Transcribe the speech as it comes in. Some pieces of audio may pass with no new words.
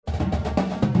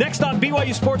Next on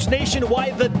BYU Sports Nation, why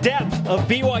the depth of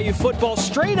BYU football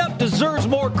straight up deserves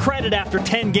more credit after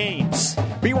 10 games.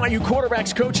 BYU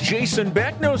quarterbacks coach Jason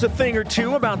Beck knows a thing or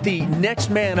two about the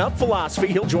next man up philosophy.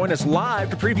 He'll join us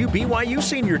live to preview BYU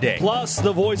Senior Day. Plus,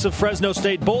 the voice of Fresno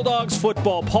State Bulldogs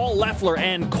football, Paul Leffler,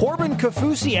 and Corbin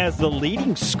Kaufusi as the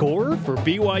leading scorer for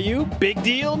BYU. Big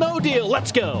deal, no deal.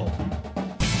 Let's go.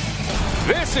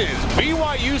 This is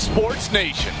BYU Sports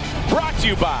Nation, brought to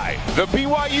you by The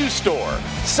BYU Store,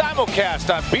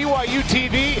 simulcast on BYU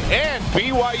TV and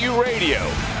BYU Radio.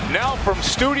 Now from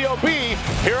Studio B,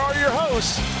 here are your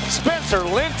hosts, Spencer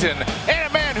Linton, and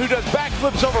a man who does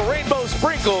backflips over rainbow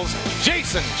sprinkles,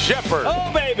 Jason Shepard.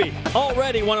 Oh, baby.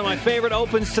 Already one of my favorite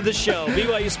opens to the show.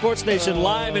 BYU Sports Nation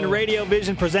live in Radio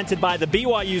Vision, presented by The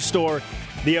BYU Store,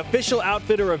 the official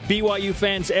outfitter of BYU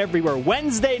fans everywhere.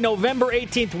 Wednesday, November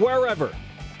 18th, wherever,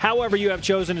 however you have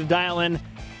chosen to dial in.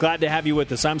 Glad to have you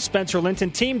with us. I'm Spencer Linton,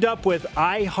 teamed up with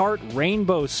I Heart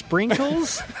Rainbow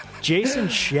Sprinkles, Jason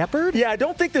Shepard. Yeah, I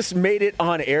don't think this made it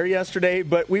on air yesterday,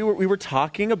 but we were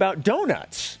talking about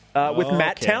donuts with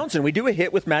Matt Townsend. We do a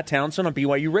hit with Matt Townsend on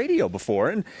BYU Radio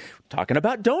before, and talking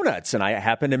about donuts. And I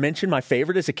happened to mention my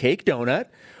favorite is a cake donut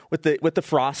with the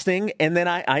frosting, and then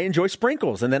I enjoy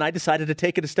sprinkles. And then I decided to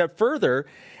take it a step further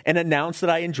and announce that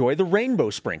I enjoy the rainbow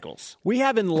sprinkles. We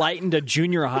have enlightened a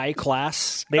junior high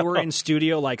class. They were in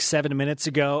studio like 7 minutes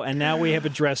ago, and now we have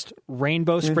addressed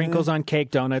rainbow sprinkles on cake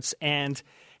donuts and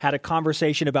had a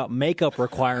conversation about makeup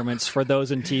requirements for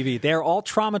those in TV. They're all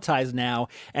traumatized now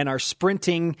and are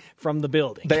sprinting from the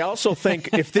building. They also think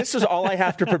if this is all I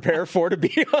have to prepare for to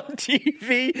be on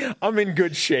TV, I'm in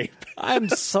good shape. I'm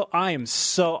so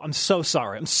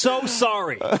sorry. I'm so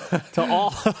sorry to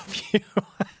all of you.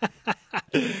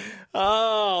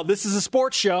 Oh, this is a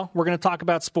sports show. We're going to talk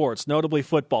about sports, notably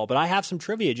football. But I have some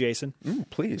trivia, Jason.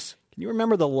 Please. Can you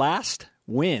remember the last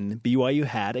win BYU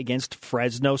had against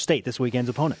Fresno State, this weekend's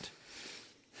opponent?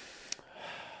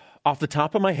 Off the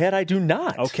top of my head, I do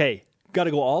not. Okay, got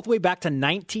to go all the way back to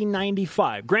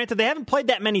 1995. Granted, they haven't played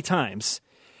that many times.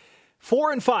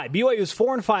 4-5. BYU is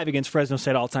 4-5 against Fresno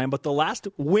State all time, but the last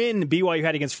win BYU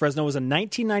had against Fresno was in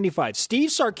 1995. Steve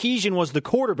Sarkisian was the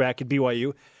quarterback at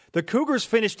BYU. The Cougars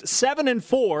finished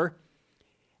 7-4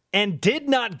 and did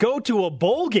not go to a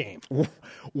bowl game.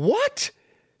 What?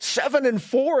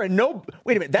 7-4 and no.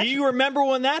 Wait a minute. Do you remember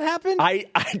when that happened? I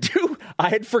do. I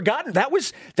had forgotten. That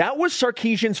was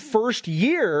Sarkisian's first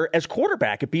year as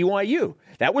quarterback at BYU.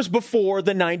 That was before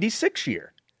the 96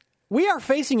 year. We are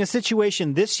facing a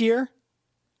situation this year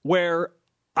where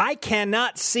I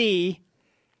cannot see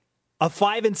a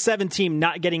 5-7 team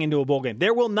not getting into a bowl game.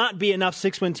 There will not be enough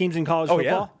 6-win teams in college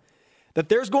football that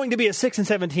there's going to be a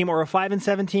 6-7 team or a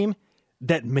 5-7 team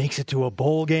that makes it to a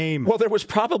bowl game. Well, there was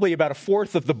probably about a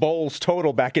fourth of the bowls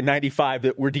total back in 95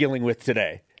 that we're dealing with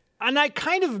today. And I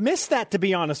kind of miss that, to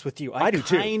be honest with you. I do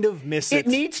too. I kind of miss it. It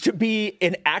needs to be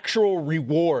an actual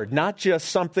reward, not just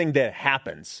something that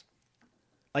happens.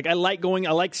 Like, I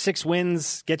like 6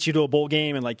 wins, gets you to a bowl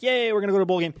game, and like, yay, we're going to go to a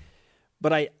bowl game.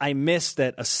 But I miss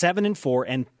that a 7-4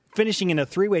 and finishing in a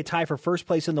 3-way tie for first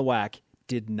place in the WAC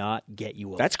did not get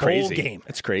you a bowl game.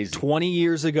 That's crazy. 20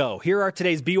 years ago. Here are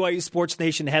today's BYU Sports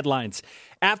Nation headlines.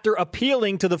 After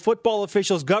appealing to the football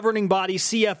officials' governing body,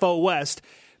 CFO West,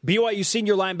 BYU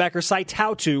senior linebacker Sai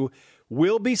Tautu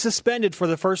will be suspended for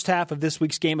the first half of this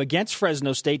week's game against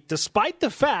Fresno State, despite the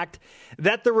fact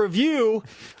that the review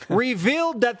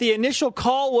revealed that the initial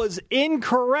call was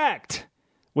incorrect.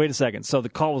 Wait a second. So the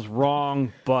call was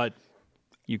wrong, but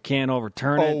you can't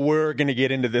overturn it? Oh, we're going to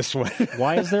get into this one.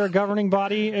 Why is there a governing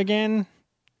body again?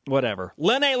 Whatever.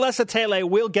 Lene Lesatele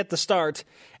will get the start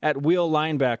at wheel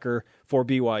linebacker for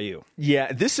BYU.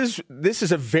 Yeah, this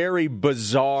is a very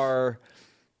bizarre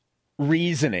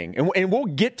reasoning, and we'll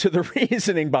get to the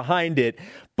reasoning behind it.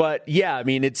 But yeah, I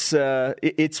mean, it's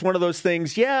one of those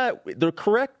things. Yeah, the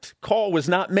correct call was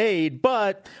not made,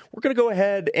 but we're going to go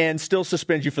ahead and still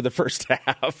suspend you for the first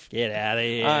half. Get out of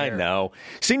here! I know.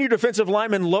 Senior defensive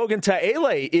lineman Logan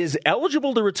Taele is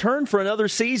eligible to return for another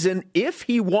season if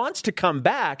he wants to come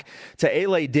back.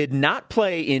 Taele did not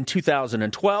play in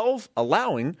 2012,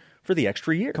 allowing for the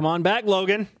extra year. Come on back,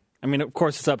 Logan. I mean, of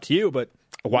course, it's up to you, but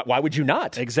why would you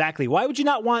not? Exactly. Why would you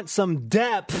not want some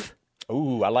depth?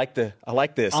 Ooh, I like this. On I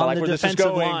like the where this is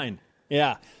defensive going. line.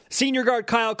 Yeah. Senior guard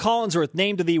Kyle Collinsworth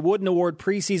named to the Wooden Award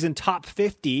preseason top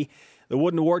 50. The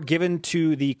Wooden Award given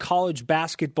to the college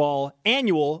basketball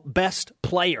annual best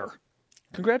player.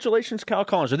 Congratulations, Kyle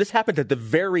Collinsworth. This happened at the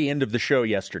very end of the show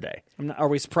yesterday. Are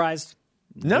we surprised?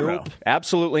 No,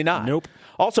 absolutely not. Nope.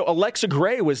 Also, Alexa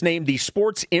Gray was named the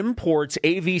Sports Imports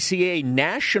AVCA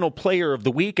National Player of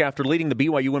the Week after leading the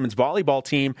BYU women's volleyball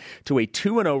team to a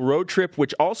 2-0 road trip,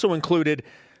 which also included,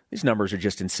 these numbers are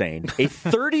just insane, a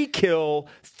 30-kill,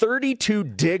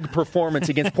 32-dig performance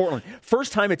against Portland.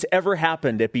 First time it's ever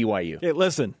happened at BYU. Hey,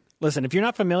 listen, if you're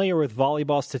not familiar with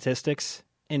volleyball statistics,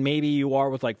 and maybe you are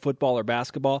with like football or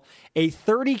basketball, a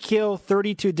 30-kill,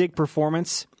 32-dig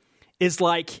performance is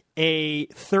like a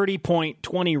 30-point,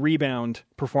 20-rebound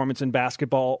performance in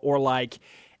basketball, or like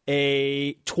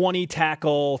a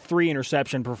 20-tackle,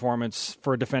 3-interception performance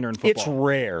for a defender in football. It's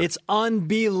rare. It's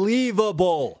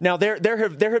unbelievable. Now, there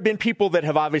have been people that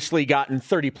have obviously gotten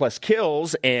 30-plus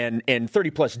kills and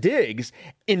 30-plus digs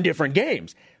in different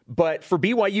games. But for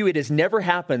BYU, it has never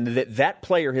happened that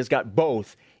player has got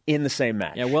both in the same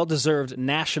match. Yeah, well-deserved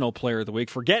National Player of the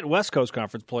Week. Forget West Coast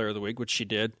Conference Player of the Week, which she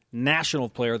did. National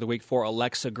Player of the Week for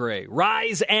Alexa Gray.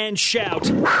 Rise and shout.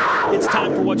 It's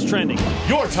time for What's Trending.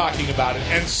 You're talking about it,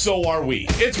 and so are we.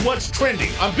 It's What's Trending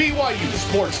on BYU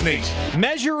Sports Nation.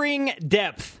 Measuring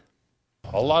depth.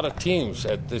 A lot of teams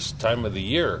at this time of the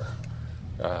year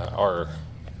are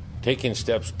taking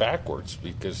steps backwards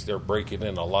because they're breaking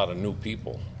in a lot of new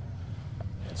people.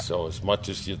 And so as much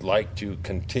as you'd like to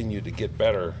continue to get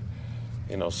better,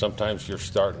 sometimes you're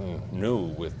starting new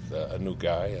with a new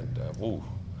guy, and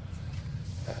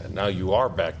now you are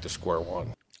back to square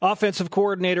one. Offensive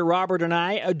coordinator Robert and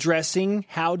I addressing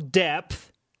how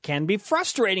depth can be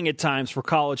frustrating at times for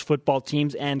college football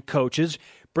teams and coaches,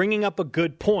 bringing up a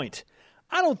good point.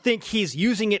 I don't think he's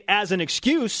using it as an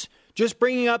excuse, just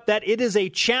bringing up that it is a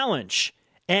challenge.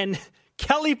 And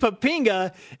Kelly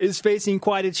Poppinga is facing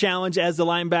quite a challenge as the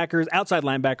outside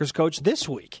linebackers coach this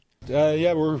week.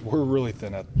 Yeah, we're really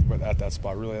thin at that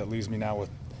spot. Really, that leaves me now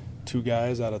with 2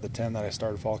 guys out of the 10 that I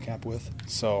started fall camp with.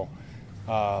 So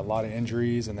a lot of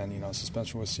injuries, and then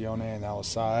suspension with Sione and now with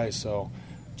Sai. So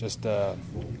just got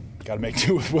to make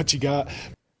do with what you got.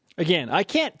 Again, I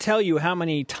can't tell you how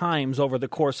many times over the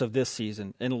course of this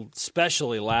season, and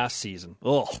especially last season,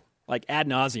 like ad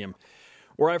nauseum,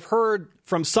 where I've heard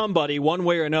from somebody one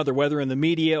way or another, whether in the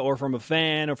media or from a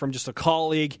fan or from just a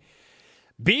colleague,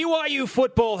 BYU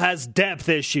football has depth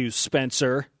issues,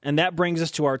 Spencer. And that brings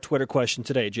us to our Twitter question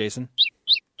today, Jason.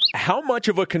 How much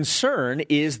of a concern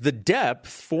is the depth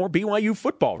for BYU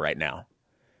football right now?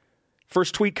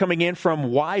 First tweet coming in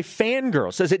from Y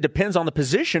Fangirl says it depends on the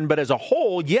position, but as a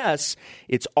whole, yes,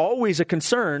 it's always a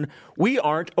concern. We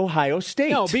aren't Ohio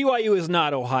State. No, BYU is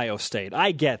not Ohio State.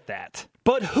 I get that.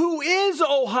 But who is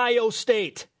Ohio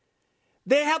State?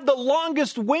 They have the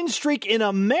longest win streak in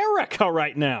America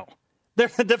right now. They're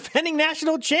the defending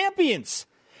national champions.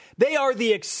 They are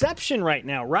the exception right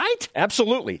now, right?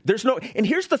 Absolutely. And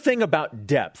here's the thing about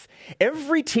depth.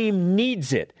 Every team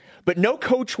needs it, but no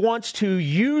coach wants to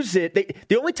use it.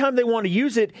 The only time they want to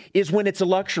use it is when it's a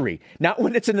luxury, not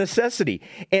when it's a necessity.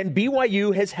 And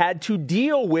BYU has had to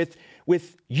deal with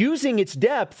using its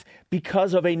depth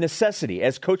because of a necessity,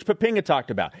 as Coach Poppinga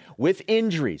talked about, with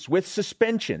injuries, with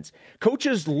suspensions.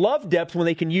 Coaches love depth when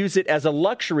they can use it as a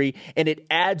luxury, and it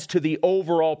adds to the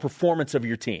overall performance of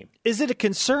your team. Is it a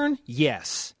concern?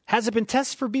 Yes. Has it been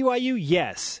tested for BYU?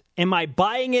 Yes. Am I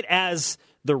buying it as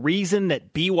the reason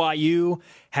that BYU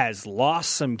has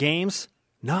lost some games?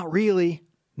 Not really.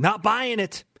 Not buying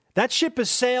it. That ship has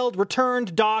sailed,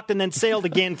 returned, docked, and then sailed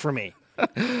again for me.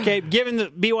 Okay, given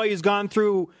that BYU's gone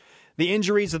through the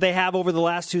injuries that they have over the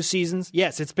last 2 seasons,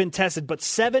 yes, it's been tested. But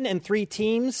 7 and 3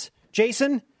 teams,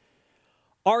 Jason,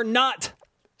 are not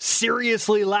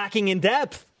seriously lacking in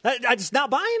depth. I'm just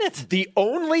not buying it. The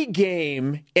only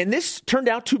game, and this turned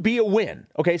out to be a win,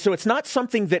 okay, so it's not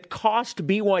something that cost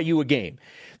BYU a game.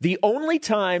 The only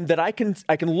time that I can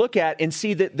look at and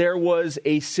see that there was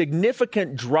a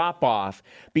significant drop-off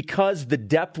because the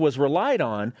depth was relied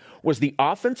on was the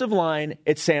offensive line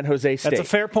at San Jose State. That's a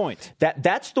fair point.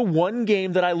 That's the one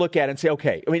game that I look at and say,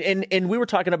 okay, I mean, and we were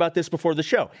talking about this before the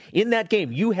show. In that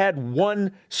game, you had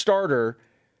one starter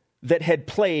that had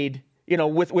played,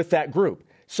 with that group.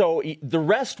 So the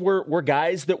rest were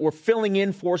guys that were filling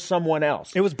in for someone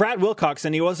else. It was Brad Wilcox,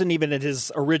 and he wasn't even at his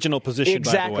original position,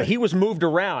 exactly. By the way. He was moved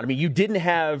around. I mean, you didn't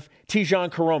have Tijon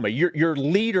Karoma, your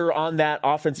leader on that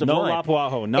offensive line. No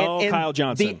Lapuaho, no Kyle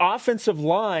Johnson. The offensive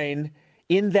line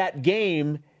in that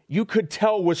game, you could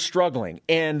tell was struggling.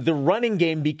 And the running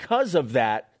game, because of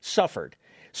that, suffered.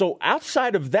 So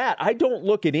outside of that, I don't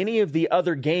look at any of the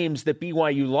other games that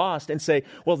BYU lost and say,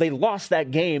 well, they lost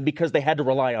that game because they had to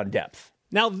rely on depth.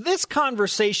 Now, this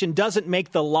conversation doesn't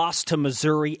make the loss to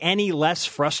Missouri any less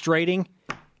frustrating.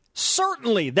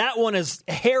 Certainly, that one is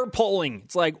hair-pulling.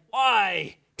 It's like,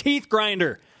 why? Teeth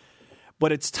grinder.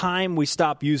 but it's time we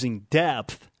stop using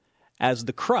depth as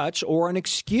the crutch or an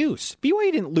excuse.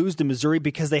 BYU didn't lose to Missouri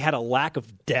because they had a lack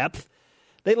of depth.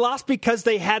 They lost because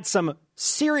they had some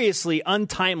seriously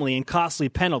untimely and costly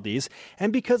penalties,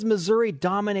 and because Missouri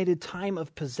dominated time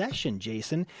of possession,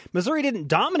 Jason. Missouri didn't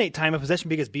dominate time of possession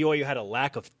because BYU had a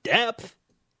lack of depth.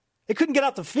 They couldn't get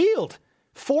off the field.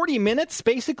 40 minutes,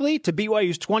 basically, to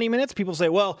BYU's 20 minutes. People say,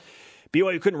 well,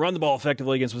 BYU couldn't run the ball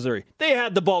effectively against Missouri. They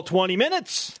had the ball 20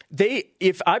 minutes.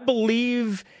 If I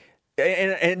believe,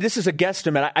 and this is a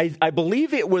guesstimate, I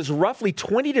believe it was roughly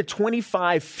 20 to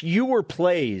 25 fewer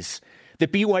plays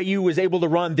that BYU was able to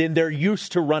run than they're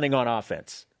used to running on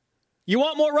offense. You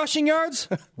want more rushing yards?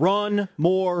 Run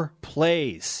more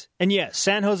plays. And yes,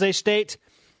 San Jose State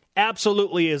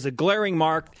absolutely is a glaring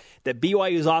mark that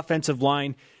BYU's offensive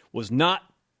line was not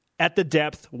at the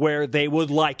depth where they would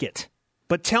like it.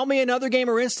 But tell me another game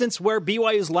or instance where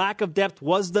BYU's lack of depth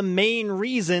was the main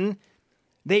reason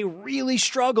they really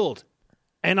struggled.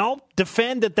 And I'll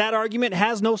defend that argument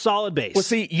has no solid base. Well,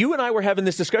 see, you and I were having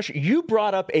this discussion. You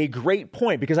brought up a great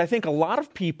point because I think a lot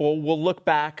of people will look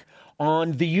back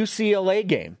on the UCLA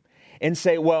game and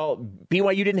say, well,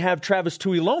 BYU didn't have Travis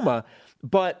Tuiloma,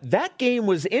 but that game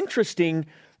was interesting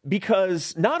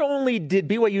because not only did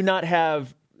BYU not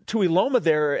have Tuiloma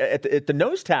there at the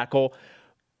nose tackle,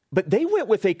 but they went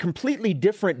with a completely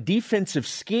different defensive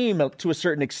scheme to a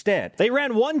certain extent. They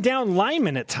ran one down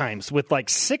lineman at times with like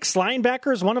 6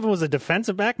 linebackers. One of them was a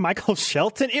defensive back, Michael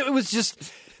Shelton. It was just...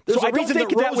 So I don't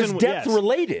think that was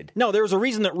depth-related. No, there was a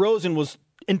reason that Rosen was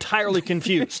entirely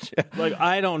confused. Like,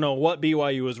 I don't know what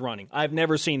BYU was running. I've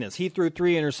never seen this. He threw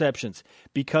 3 interceptions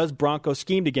because Bronco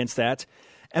schemed against that.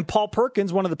 And Paul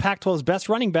Perkins, one of the Pac-12's best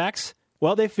running backs,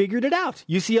 well, they figured it out.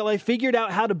 UCLA figured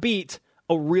out how to beat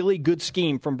a really good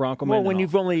scheme from Bronco Mendenhall.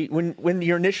 Well, when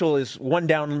your initial is one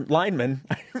down lineman,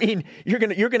 I mean, you're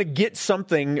gonna get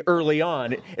something early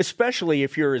on, especially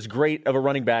if you're as great of a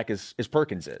running back as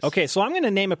Perkins is. Okay, so I'm going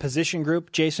to name a position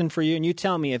group, Jason, for you, and you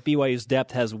tell me if BYU's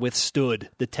depth has withstood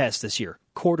the test this year.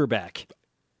 Quarterback.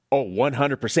 Oh,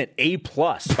 100%. A+,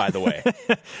 by the way.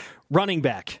 Running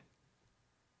back.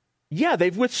 Yeah,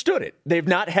 they've withstood it. They've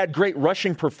not had great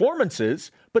rushing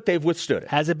performances, but they've withstood it.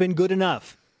 Has it been good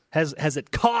enough? Has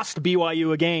it cost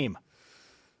BYU a game?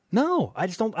 No, I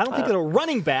don't think that a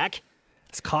running back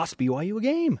has cost BYU a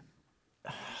game.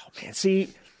 Oh, man, see,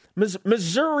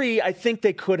 Missouri, I think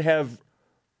they could have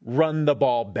run the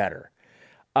ball better.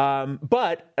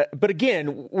 But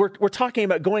again, we're talking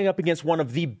about going up against one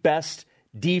of the best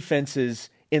defenses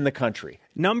in the country.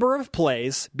 Number of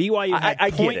plays, BYU had I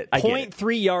get it.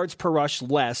 0.3 yards per rush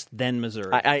less than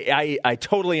Missouri. I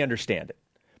totally understand it.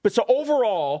 But so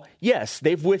overall, yes,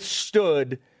 they've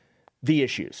withstood the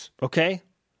issues. Okay.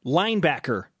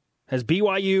 Linebacker. Has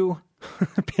BYU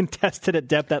been tested at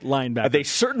depth at linebacker? They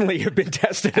certainly have been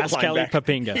tested at linebacker. Kelly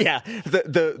Papinga. Yeah.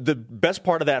 The best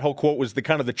part of that whole quote was the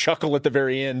kind of the chuckle at the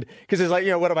very end because it's like,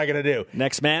 what am I going to do?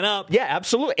 Next man up. Yeah,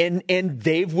 absolutely. And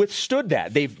they've withstood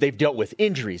that. They've dealt with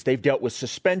injuries. They've dealt with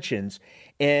suspensions.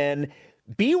 And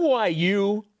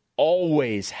BYU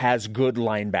always has good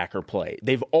linebacker play.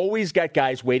 They've always got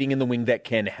guys waiting in the wing that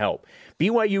can help.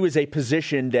 BYU is a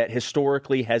position that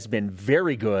historically has been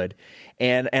very good,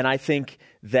 and I think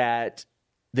that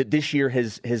this year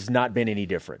has not been any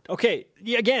different. Okay,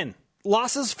 again,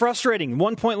 losses frustrating.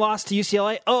 1-point loss to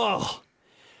UCLA. Oh,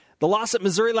 the loss at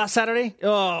Missouri last Saturday.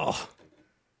 Oh,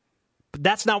 but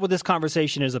that's not what this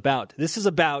conversation is about. This is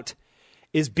about,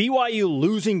 is BYU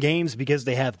losing games because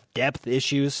they have depth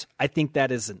issues? I think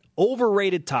that is an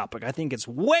overrated topic. I think it's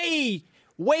way,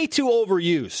 way too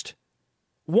overused.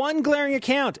 One glaring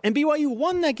account, and BYU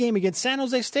won that game against San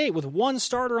Jose State with one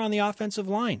starter on the offensive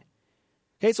line.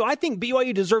 Okay, so I think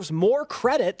BYU deserves more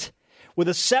credit with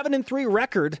a 7-3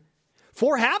 record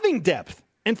for having depth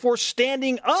and for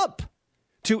standing up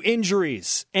to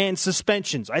injuries and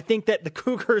suspensions. I think that the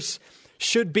Cougars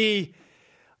should be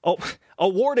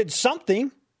awarded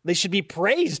something. They should be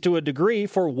praised to a degree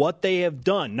for what they have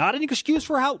done. Not an excuse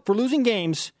for losing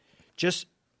games. Just,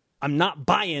 I'm not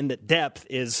buying that depth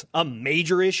is a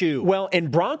major issue. Well, and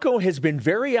Bronco has been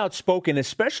very outspoken,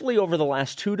 especially over the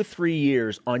last 2 to 3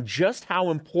 years, on just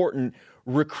how important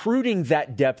recruiting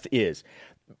that depth is.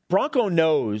 Bronco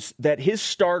knows that his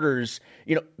starters,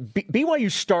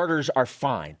 BYU starters are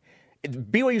fine.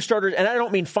 BYU starters, and I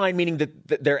don't mean fine meaning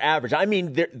that they're average. I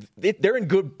mean they're in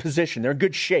good position. They're in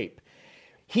good shape.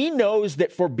 He knows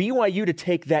that for BYU to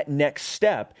take that next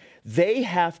step, they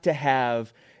have to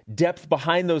have depth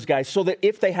behind those guys so that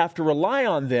if they have to rely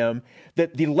on them,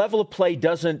 that the level of play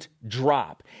doesn't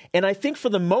drop. And I think for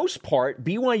the most part,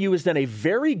 BYU has done a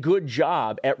very good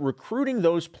job at recruiting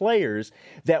those players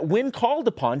that when called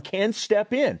upon can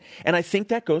step in. And I think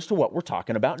that goes to what we're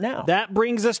talking about now. That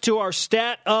brings us to our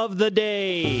stat of the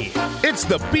day. It's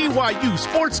the BYU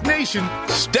Sports Nation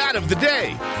stat of the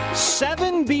day.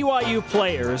 7 BYU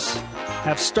players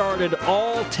have started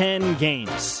all 10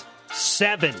 games.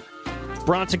 7.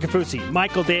 Bronson Kaufusi,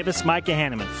 Michael Davis, Micah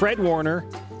Hanneman, Fred Warner,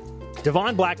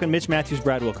 Devon Blackman, Mitch Matthews,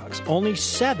 Brad Wilcox. Only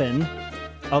 7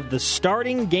 of the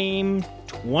starting game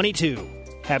 22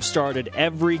 have started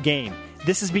every game.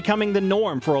 This is becoming the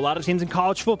norm for a lot of teams in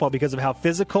college football because of how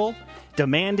physical,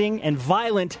 demanding, and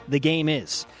violent the game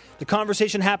is. The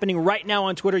conversation happening right now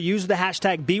on Twitter. Use the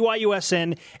hashtag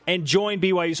BYUSN and join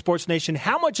BYU Sports Nation.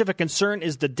 How much of a concern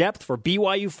is the depth for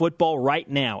BYU football right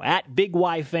now? At Big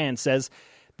Y Fan says,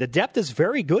 the depth is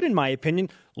very good in my opinion.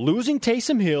 Losing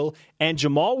Taysom Hill and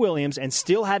Jamal Williams and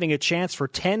still having a chance for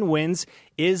 10 wins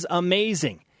is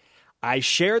amazing. I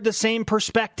share the same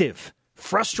perspective.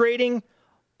 Frustrating,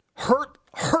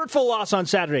 hurtful loss on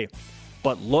Saturday.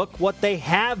 But look what they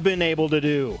have been able to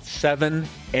do.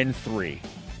 7-3.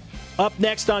 Up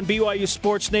next on BYU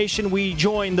Sports Nation, we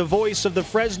join the voice of the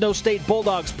Fresno State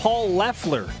Bulldogs, Paul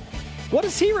Leffler. What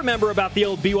does he remember about the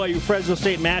old BYU-Fresno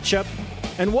State matchup?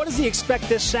 And what does he expect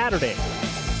this Saturday?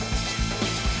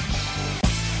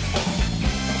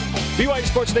 BYU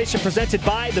Sports Nation presented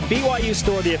by the BYU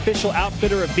Store, the official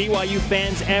outfitter of BYU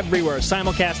fans everywhere.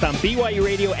 Simulcast on BYU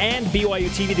Radio and BYU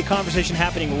TV. The conversation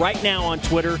happening right now on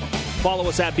Twitter. Follow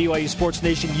us at BYU Sports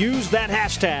Nation. Use that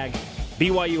hashtag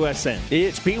BYUSN.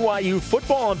 It's BYU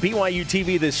football on BYU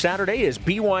TV this Saturday as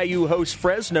BYU hosts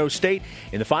Fresno State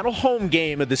in the final home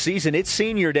game of the season. It's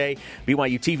senior day.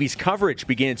 BYU TV's coverage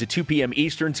begins at 2 p.m.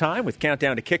 Eastern time with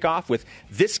countdown to kickoff with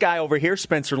this guy over here,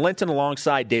 Spencer Linton,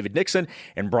 alongside David Nixon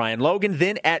and Brian Logan.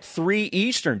 Then at 3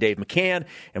 Eastern, Dave McCann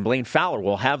and Blaine Fowler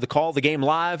will have the call of the game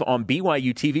live on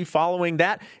BYU TV. Following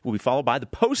that, it will be followed by the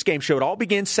post-game show. It all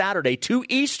begins Saturday, 2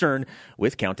 Eastern,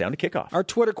 with countdown to kickoff. Our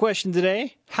Twitter question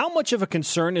today, how much of a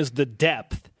concern is the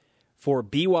depth for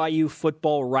BYU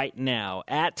football right now?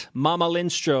 At Mama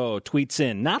Lindstro tweets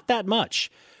in, not that much.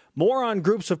 More on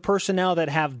groups of personnel that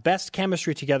have best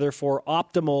chemistry together for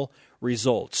optimal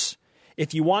results.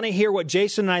 If you want to hear what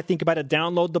Jason and I think about it,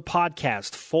 download the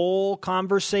podcast. Full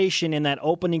conversation in that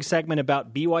opening segment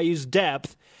about BYU's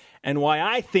depth and why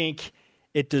I think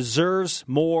it deserves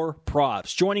more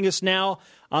props. Joining us now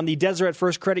on the Deseret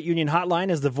First Credit Union hotline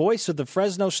is the voice of the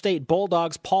Fresno State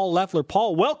Bulldogs, Paul Leffler.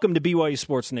 Paul, welcome to BYU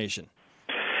Sports Nation.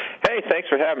 Hey, thanks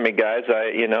for having me, guys.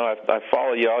 I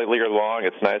follow you all year long.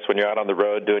 It's nice when you're out on the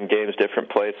road doing games different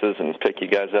places and pick you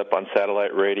guys up on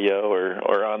satellite radio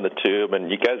or on the tube,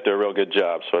 and you guys do a real good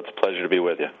job, so it's a pleasure to be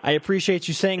with you. I appreciate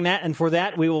you saying that, and for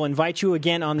that, we will invite you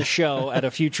again on the show at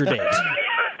a future date.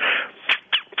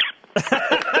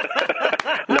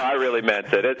 No, I really meant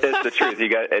it. It's the truth. You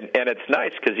got, and it's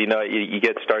nice because you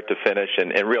get start to finish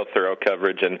and real thorough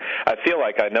coverage. And I feel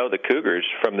like I know the Cougars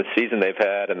from the season they've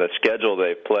had and the schedule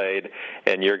they've played,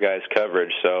 and your guys'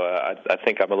 coverage. So I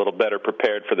think I'm a little better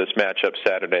prepared for this matchup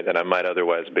Saturday than I might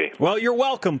otherwise be. Well, you're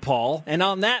welcome, Paul. And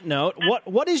on that note,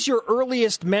 what is your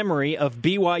earliest memory of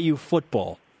BYU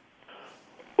football?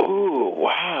 Ooh,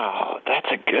 wow, that's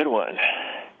a good one.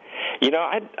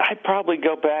 I'd probably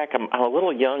go back. I'm a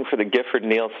little young for the Gifford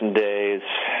Nielsen days,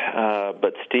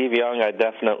 but Steve Young I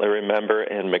definitely remember,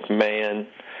 and McMahon.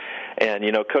 And,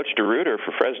 Coach DeRuiter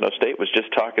for Fresno State was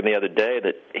just talking the other day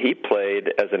that he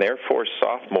played as an Air Force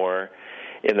sophomore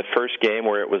in the first game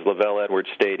where it was LaVell Edwards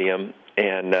Stadium,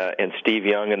 and Steve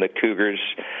Young and the Cougars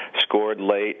scored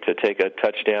late to take a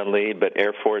touchdown lead, but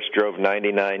Air Force drove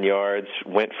 99 yards,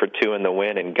 went for 2 in the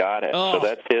win, and got it. Oh. So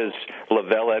that's his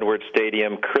LaVell Edwards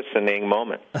Stadium christening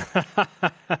moment.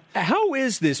 How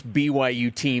is this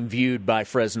BYU team viewed by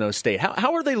Fresno State?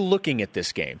 How are they looking at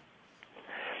this game?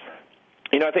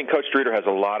 I think Coach DeRuiter has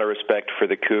a lot of respect for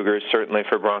the Cougars, certainly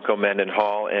for Bronco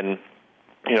Mendenhall, and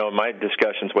my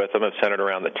discussions with him have centered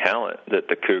around the talent that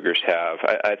the Cougars have.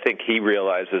 I think he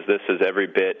realizes this is every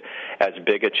bit as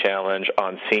big a challenge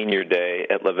on senior day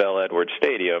at LaVell Edwards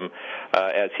Stadium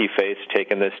as he faced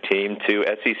taking this team to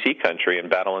SEC country and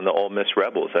battling the Ole Miss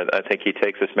Rebels. And I think he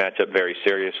takes this matchup very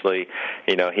seriously.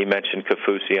 He mentioned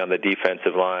Kaufusi on the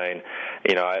defensive line.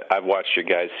 I've watched your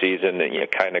guys' season.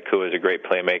 Kai Nakua is a great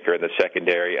playmaker in the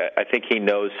secondary. I think he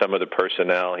knows some of the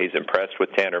personnel. He's impressed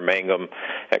with Tanner Mangum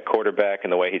at quarterback and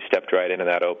and the way he stepped right into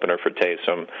that opener for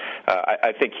Taysom.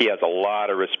 I think he has a lot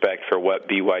of respect for what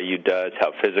BYU does,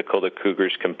 how physical the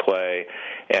Cougars can play,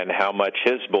 and how much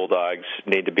his Bulldogs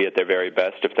need to be at their very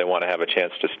best if they want to have a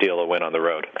chance to steal a win on the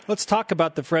road. Let's talk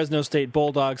about the Fresno State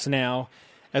Bulldogs now,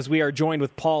 as we are joined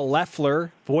with Paul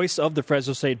Loeffler, voice of the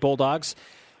Fresno State Bulldogs.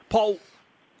 Paul,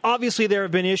 obviously there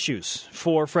have been issues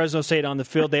for Fresno State on the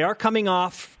field. They are coming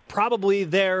off probably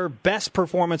their best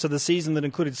performance of the season that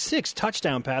included 6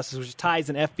 touchdown passes, which ties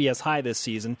an FBS high this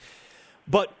season.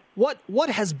 But what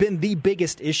has been the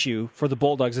biggest issue for the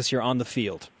Bulldogs this year on the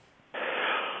field?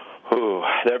 Ooh,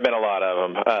 there have been a lot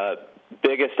of them.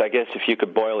 Biggest, I guess, if you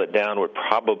could boil it down, would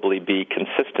probably be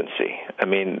consistency. I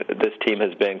mean, this team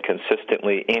has been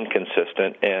consistently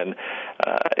inconsistent, and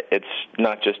it's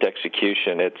not just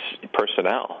execution, it's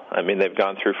personnel. I mean, they've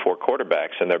gone through 4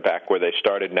 quarterbacks, and they're back where they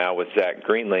started now with Zach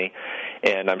Greenlee,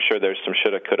 and I'm sure there's some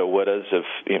shoulda, coulda, wouldas.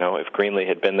 If Greenlee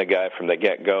had been the guy from the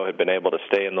get-go, had been able to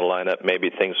stay in the lineup, maybe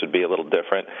things would be a little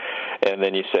different. And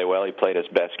then you say, well, he played his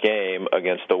best game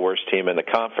against the worst team in the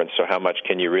conference, so how much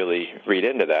can you really read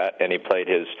into that? And he played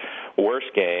his worst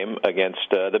game against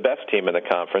the best team in the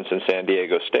conference in San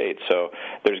Diego State. So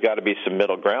there's got to be some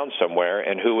middle ground somewhere.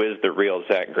 And who is the real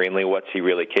Zach Greenlee? What's he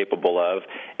really capable of?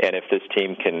 And if this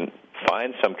team can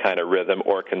find some kind of rhythm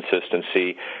or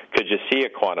consistency, could you see a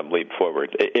quantum leap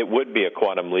forward? It would be a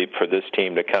quantum leap for this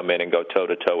team to come in and go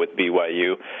toe-to-toe with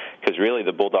BYU, because really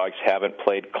the Bulldogs haven't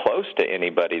played close to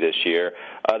anybody this year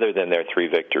other than their 3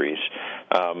 victories.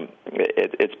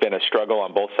 It's been a struggle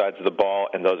on both sides of the ball,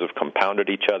 and those have compounded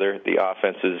each other. The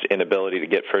offense's inability to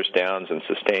get first downs and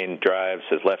sustain drives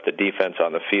has left the defense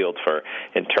on the field for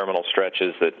interminable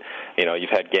stretches that, you've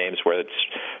had games where it's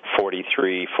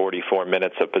 43, 44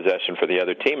 minutes of possession for the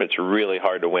other team. It's really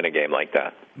hard to win a game like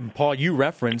that. Paul, you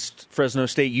referenced Fresno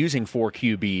State using 4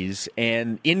 QBs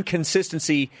and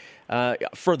inconsistency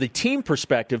for the team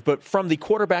perspective, but from the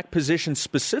quarterback position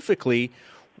specifically,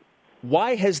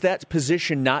 why has that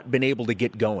position not been able to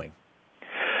get going?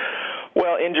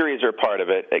 Well, injuries are part of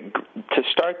it. To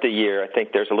start the year, I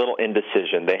think there's a little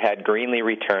indecision. They had Greenlee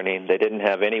returning. They didn't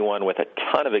have anyone with a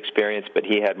ton of experience, but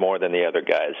he had more than the other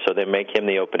guys. So they make him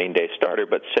the opening day starter,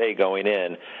 but say going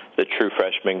in, the true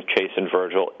freshman, Chasen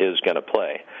Virgil, is going to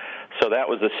play. So that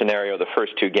was the scenario the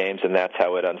first 2 games, and that's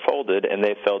how it unfolded. And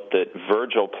they felt that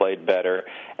Virgil played better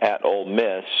at Ole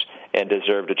Miss and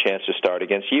deserved a chance to start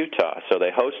against Utah. So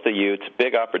they host the Utes,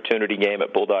 big opportunity game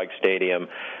at Bulldog Stadium.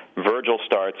 Virgil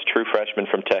starts, true freshman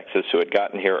from Texas who had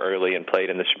gotten here early and played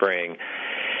in the spring.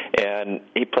 And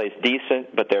he plays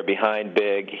decent, but they're behind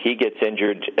big. He gets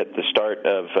injured at the start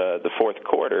of the 4th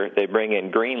quarter. They bring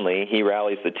in Greenlee. He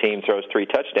rallies the team, throws 3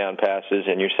 touchdown passes,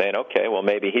 and you're saying, okay, well,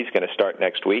 maybe he's going to start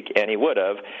next week. And he would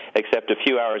have, except a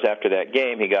few hours after that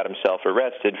game, he got himself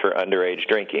arrested for underage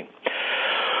drinking.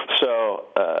 So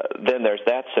then there's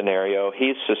that scenario.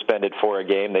 He's suspended for a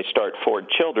game. They start Ford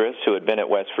Childress, who had been at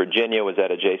West Virginia, was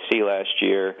at a JC last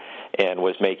year, and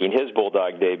was making his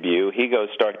Bulldog debut. He goes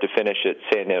start to finish at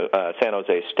San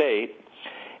Jose State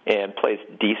and plays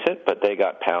decent, but they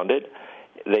got pounded.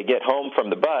 They get home from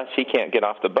the bus. He can't get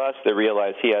off the bus. They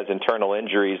realize he has internal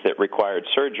injuries that required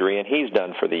surgery, and he's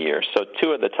done for the year. So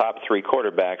 2 of the top 3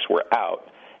 quarterbacks were out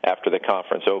after the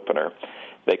conference opener.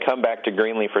 They come back to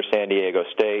Greenlee for San Diego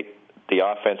State. The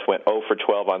offense went 0 for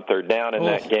 12 on 3rd down in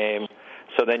that game.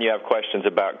 So then you have questions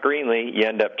about Greenlee. You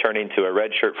end up turning to a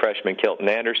redshirt freshman, Kilton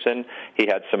Anderson. He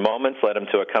had some moments, led him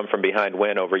to a come-from-behind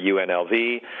win over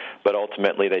UNLV, but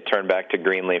ultimately they turn back to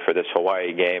Greenlee for this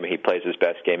Hawaii game. He plays his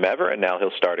best game ever, and now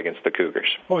he'll start against the Cougars.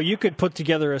 Well, you could put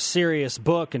together a serious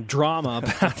book and drama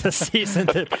about the season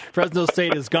that Fresno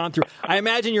State has gone through. I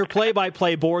imagine your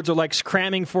play-by-play boards are like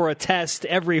cramming for a test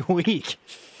every week.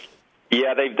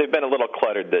 Yeah, they've been a little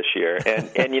cluttered this year,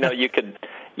 and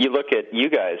you look at you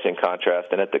guys in contrast,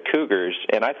 and at the Cougars,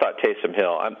 and I thought Taysom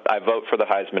Hill. I vote for the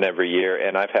Heisman every year,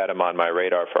 and I've had him on my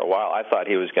radar for a while. I thought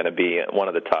he was going to be one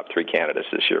of the top 3 candidates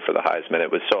this year for the Heisman. It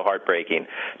was so heartbreaking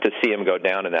to see him go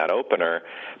down in that opener,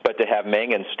 but to have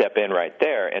Mangan step in right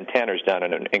there, and Tanner's done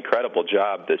an incredible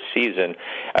job this season.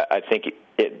 I think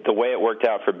the way it worked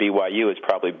out for BYU is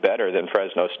probably better than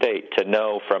Fresno State, to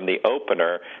know from the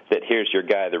opener that here's your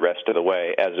guy the rest of the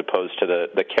way, as opposed to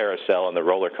the carousel and the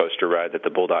roller coaster ride that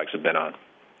the Bulldogs have been on.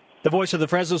 The voice of the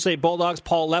Fresno State Bulldogs,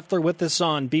 Paul Loeffler, with us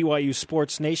on BYU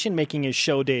Sports Nation, making his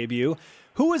show debut.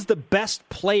 Who is the best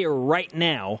player right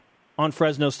now on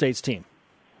Fresno State's team?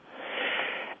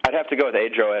 I'd have to go with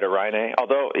Adro Ederine,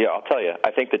 although, I'll tell you, I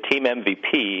think the team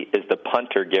MVP is the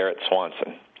punter, Garrett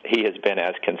Swanson. he has been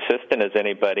as consistent as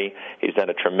anybody. He's done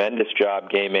a tremendous job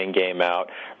game in, game out.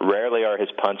 Rarely are his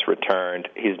punts returned.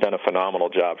 He's done a phenomenal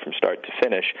job from start to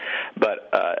finish.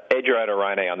 But Adrian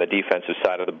Araine on the defensive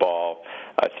side of the ball,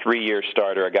 a 3-year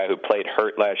starter, a guy who played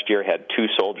hurt last year, had 2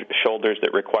 shoulders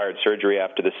that required surgery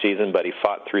after the season, but he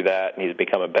fought through that, and he's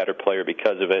become a better player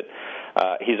because of it.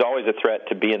 He's always a threat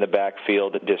to be in the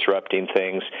backfield, disrupting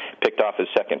things. Picked off his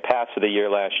second pass of the year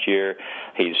last year.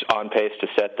 He's on pace to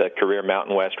set the career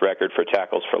Mountain West record for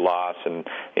tackles for loss, and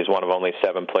he's one of only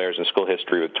 7 players in school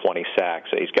history with 20 sacks.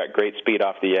 He's got great speed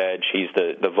off the edge. He's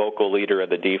the vocal leader of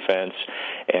the defense.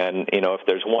 And, if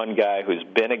there's one guy who's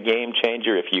been a game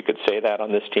changer, if you could say that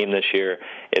on this team this year,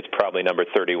 it's probably number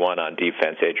 31 on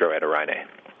defense, Adrian Araine.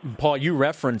 Paul, you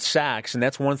referenced sacks, and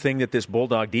that's one thing that this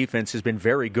Bulldog defense has been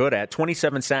very good at.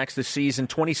 27 sacks this season,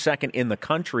 22nd in the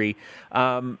country.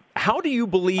 How do you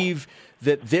believe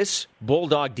that this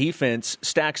Bulldog defense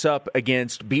stacks up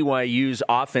against BYU's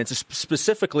offense,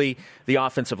 specifically the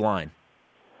offensive line?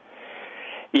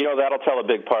 That'll tell a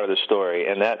big part of the story,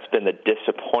 and that's been the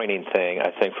disappointing thing,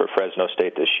 I think, for Fresno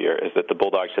State this year, is that the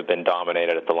Bulldogs have been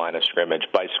dominated at the line of scrimmage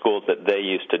by schools that they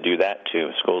used to do that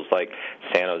to, schools like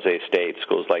San Jose State,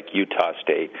 schools like Utah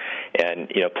State. And,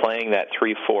 playing that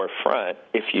 3-4 front,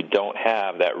 if you don't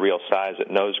have that real size at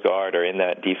nose guard or in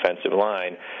that defensive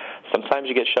line, sometimes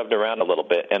you get shoved around a little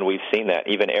bit, and we've seen that.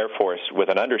 Even Air Force, with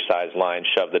an undersized line,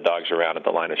 shoved the Dogs around at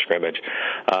the line of scrimmage.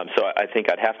 So I think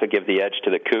I'd have to give the edge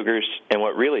to the Cougars. And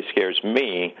what really scares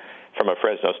me from a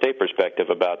Fresno State perspective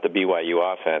about the BYU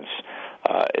offense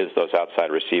is those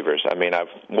outside receivers. I mean, I've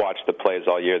watched the plays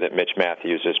all year that Mitch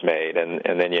Matthews has made,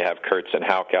 and then you have Kurtz and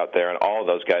Houck out there, and all of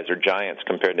those guys are giants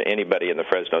compared to anybody in the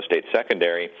Fresno State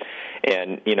secondary.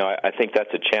 And, I think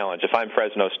that's a challenge. If I'm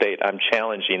Fresno State, I'm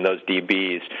challenging those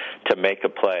DBs to make a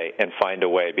play and find a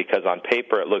way, because on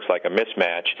paper it looks like a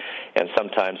mismatch, and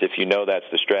sometimes if you know that's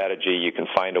the strategy, you can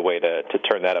find a way to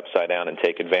turn that upside down and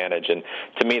take advantage. And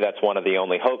to me, that's one of the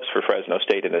only hopes for Fresno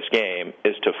State in this game,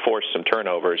 is to force some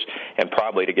turnovers and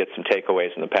probably to get some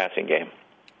takeaways in the passing game.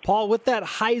 Paul, with that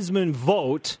Heisman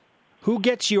vote, who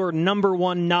gets your number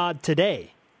 1 nod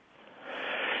today?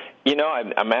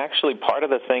 I'm actually, part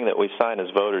of the thing that we sign as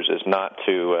voters is not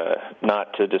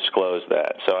to disclose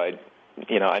that. So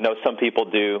I know some people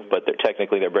do, but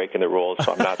they're breaking the rules,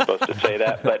 so I'm not supposed to say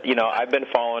that. But, I've been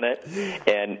following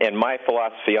it, and my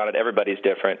philosophy on it, everybody's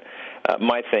different.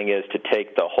 My thing is to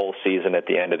take the whole season at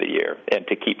the end of the year and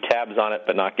to keep tabs on it,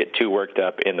 but not get too worked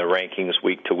up in the rankings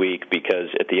week to week, because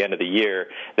at the end of the year,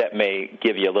 that may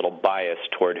give you a little bias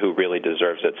toward who really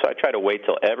deserves it. So I try to wait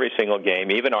till every single game,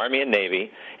 even Army and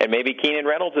Navy, and maybe Keenan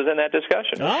Reynolds is in that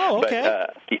discussion. Oh, okay.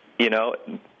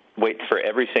 But, wait for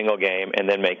every single game and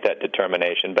then make that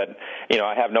determination. But,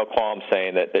 I have no qualms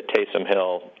saying that Taysom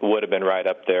Hill would have been right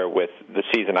up there with the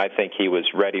season I think he was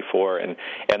ready for. And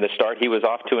the start he was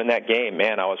off to in that game,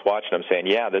 man, I was watching him saying,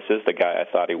 yeah, this is the guy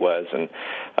I thought he was. And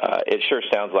it sure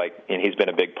sounds like he's been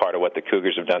a big part of what the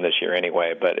Cougars have done this year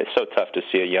anyway. But it's so tough to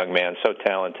see a young man so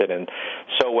talented and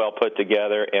so well put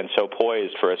together and so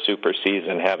poised for a super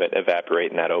season have it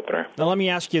evaporate in that opener. Now, let me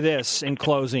ask you this in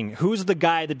closing. Who's the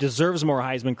guy that deserves more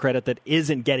Heisman credit that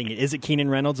isn't getting it? Is it Keenan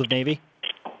Reynolds of Navy?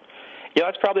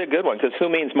 That's probably a good one, because who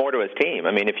means more to his team?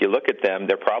 I mean, if you look at them,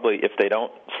 they're probably, if they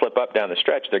don't slip up down the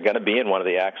stretch, they're going to be in one of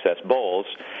the Access Bowls,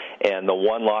 and the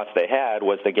one loss they had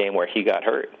was the game where he got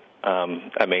hurt.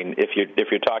 I mean, if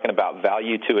you're talking about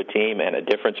value to a team and a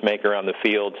difference maker on the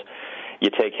field, you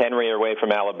take Henry away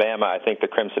from Alabama, I think the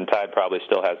Crimson Tide probably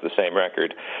still has the same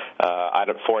record.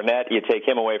 Fournette, you take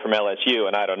him away from LSU,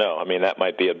 and I don't know. I mean, that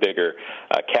might be a bigger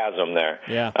chasm there.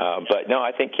 Yeah. But no,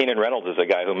 I think Keenan Reynolds is a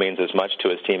guy who means as much to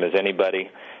his team as anybody.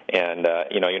 And,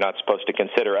 you're not supposed to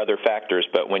consider other factors,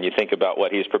 but when you think about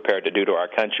what he's prepared to do to our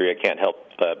country, I can't help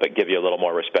but give you a little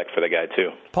more respect for the guy, too.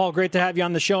 Paul, great to have you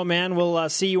on the show, man. We'll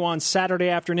see you on Saturday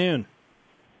afternoon.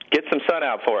 Get some sun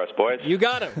out for us, boys. You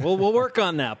got it. We'll work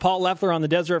on that. Paul Loeffler on the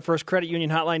Deseret First Credit Union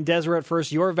Hotline. Deseret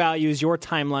First, your values, your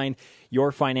timeline,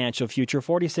 your financial future.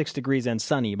 46 degrees and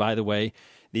sunny, by the way,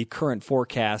 the current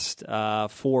forecast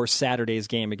for Saturday's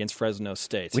game against Fresno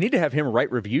State. We need to have him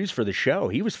write reviews for the show.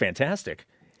 He was fantastic.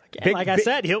 Like I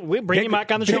said, we'll bring him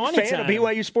back on the show anytime. Big fan of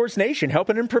BYU Sports Nation,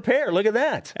 helping him prepare. Look at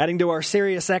that. Adding to our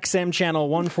Sirius XM channel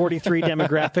 143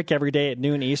 demographic every day at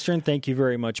noon Eastern. Thank you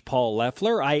very much, Paul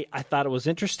Loeffler. I thought it was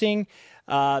interesting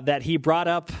that he brought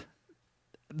up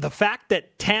the fact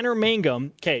that Tanner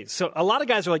Mangum, okay, so a lot of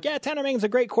guys are like, yeah, Tanner Mangum's a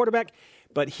great quarterback,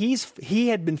 but he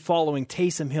had been following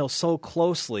Taysom Hill so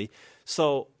closely.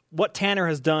 So what Tanner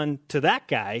has done to that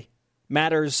guy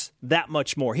matters that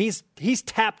much more. He's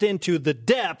tapped into the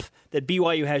depth that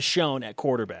BYU has shown at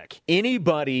quarterback.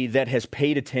 Anybody that has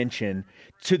paid attention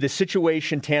to the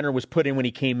situation Tanner was put in when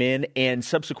he came in and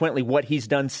subsequently what he's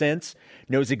done since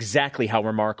knows exactly how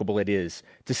remarkable it is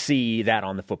to see that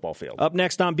on the football field. Up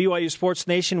next on BYU Sports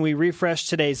Nation, we refresh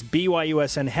today's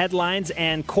BYUSN headlines,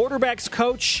 and quarterbacks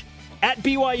coach at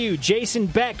BYU, Jason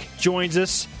Beck, joins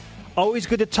us. Always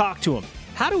good to talk to him.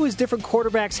 How do his different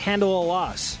quarterbacks handle a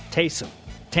loss? Taysom,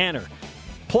 Tanner.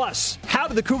 Plus, how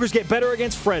did the Cougars get better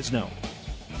against Fresno?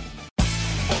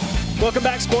 Welcome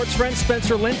back, sports friends.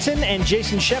 Spencer Linton and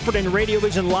Jason Shepard in Radio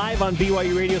Vision live on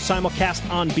BYU Radio, simulcast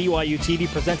on BYU TV,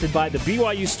 presented by the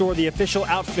BYU Store, the official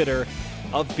outfitter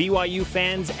of BYU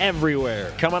fans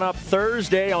everywhere. Coming up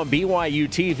Thursday on BYU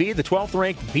TV, the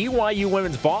 12th-ranked BYU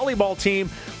women's volleyball team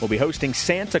will be hosting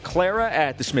Santa Clara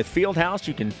at the Smith Fieldhouse.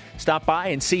 You can stop by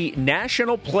and see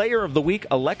National Player of the Week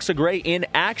Alexa Gray in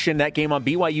action. That game on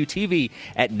BYU TV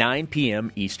at 9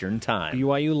 p.m. Eastern Time.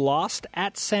 BYU lost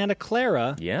at Santa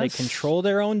Clara. Yes. They control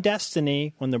their own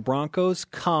destiny when the Broncos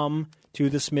come to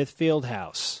the Smith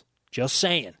Fieldhouse. Just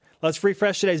saying. Let's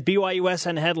refresh today's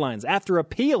BYUSN headlines. After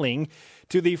appealing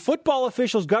to the football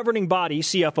officials governing body,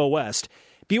 CFO West,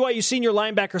 BYU senior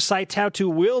linebacker Sai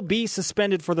Tautu will be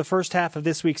suspended for the first half of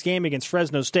this week's game against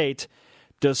Fresno State,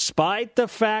 despite the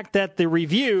fact that the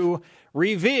review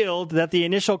revealed that the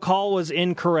initial call was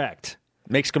incorrect.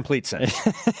 Makes complete sense.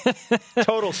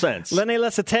 Total sense. Lene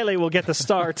Lesatele will get the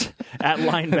start at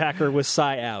linebacker with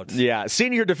Sai out. Yeah.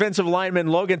 Senior defensive lineman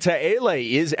Logan Ta'ele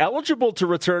is eligible to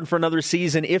return for another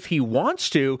season if he wants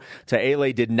to.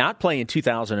 Ta'ele did not play in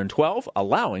 2012,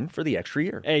 allowing for the extra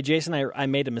year. Hey, Jason, I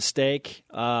made a mistake,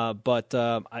 but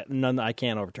I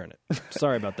can't overturn it.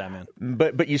 Sorry about that, man.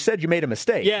 But you said you made a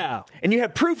mistake. Yeah. And you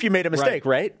have proof you made a mistake,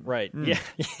 right? Right. Mm.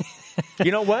 Yeah.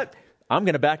 You know what? I'm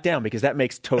going to back down because that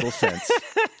makes total sense.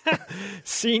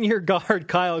 Senior guard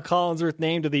Kyle Collinsworth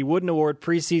named to the Wooden Award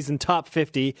preseason top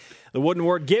 50. The Wooden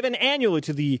Award given annually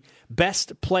to the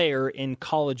best player in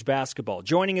college basketball.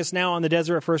 Joining us now on the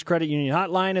Deseret First Credit Union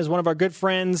hotline is one of our good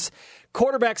friends,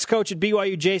 quarterbacks coach at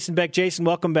BYU, Jason Beck. Jason,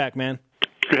 welcome back, man.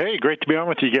 Hey, great to be on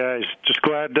with you guys. Just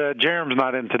glad Jerem's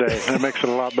not in today. That makes it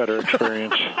a lot better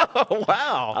experience. Oh,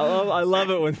 wow. I love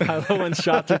it when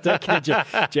shots are taken.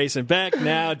 Jason Beck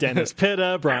now, Dennis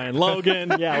Pitta, Brian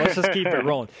Logan. Yeah, let's just keep it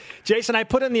rolling. Jason, I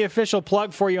put in the official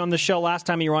plug for you on the show last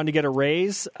time you were on to get a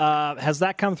raise. Has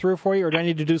that come through for you, or do I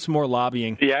need to do some more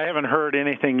lobbying? Yeah, I haven't heard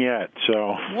anything yet.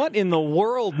 So what in the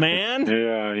world, man?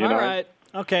 Yeah, All right.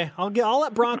 Okay, I'll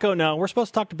let Bronco know. We're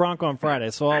supposed to talk to Bronco on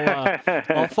Friday, so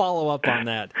I'll follow up on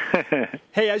that.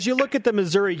 Hey, as you look at the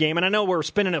Missouri game, and I know we're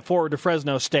spinning it forward to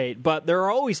Fresno State, but there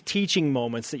are always teaching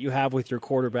moments that you have with your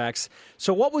quarterbacks.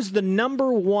 So what was the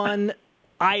number one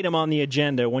item on the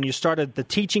agenda when you started the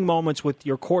teaching moments with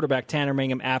your quarterback, Tanner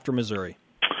Mangum, after Missouri?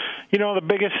 You know, the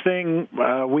biggest thing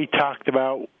we talked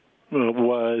about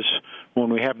was when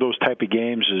we have those type of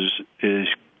games is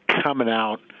coming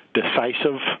out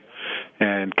decisive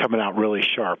and coming out really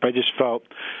sharp. I just felt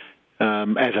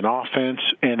as an offense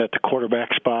and at the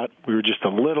quarterback spot, we were just a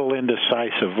little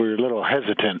indecisive. We were a little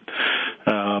hesitant,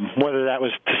 whether that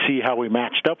was to see how we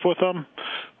matched up with them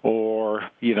or,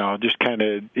 just kind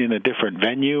of in a different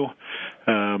venue,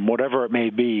 whatever it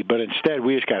may be. But instead,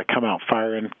 we just got to come out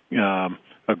firing,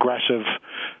 aggressive,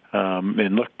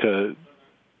 and look to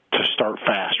start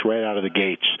fast right out of the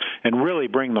gates and really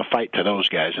bring the fight to those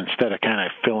guys instead of kind of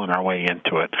filling our way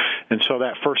into it. And so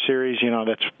that first series,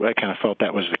 I kind of felt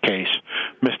that was the case.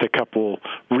 Missed a couple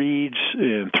reads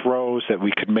and throws that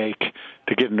we could make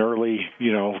to get an early,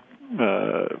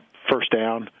 first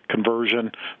down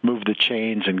conversion, move the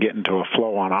chains, and get into a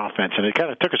flow on offense. And it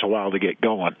kind of took us a while to get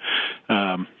going.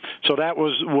 So that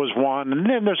was one. And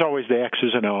then there's always the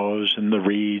X's and O's and the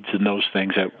reads and those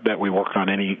things that we work on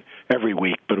every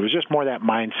week. But it was just more that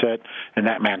mindset and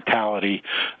that mentality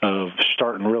of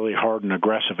starting really hard and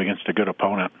aggressive against a good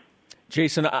opponent.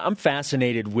 Jason, I'm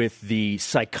fascinated with the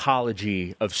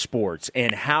psychology of sports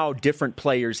and how different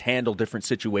players handle different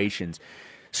situations.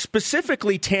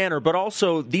 Specifically Tanner, but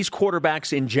also these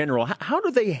quarterbacks in general, how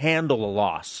do they handle a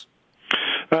loss?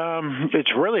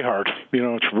 It's really hard.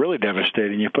 It's really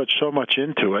devastating. You put so much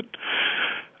into it,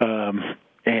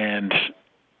 and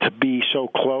to be so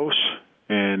close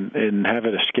and have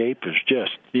it escape is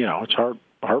just, it's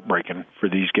heartbreaking for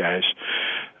these guys.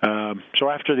 So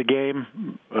after the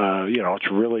game,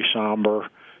 it's really somber.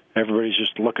 Everybody's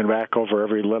just looking back over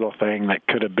every little thing that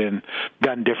could have been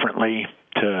done differently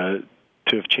to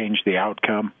have changed the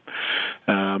outcome.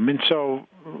 And so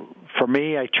for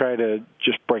me, I try to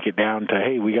just break it down to,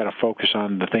 hey, we got to focus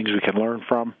on the things we can learn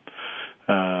from.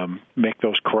 make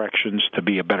those corrections to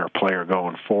be a better player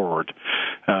going forward.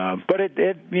 But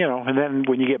and then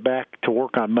when you get back to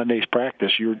work on Monday's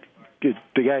practice,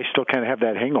 the guys still kind of have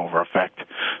that hangover effect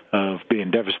of being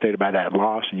devastated by that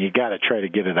loss, and you got to try to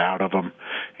get it out of them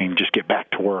and just get back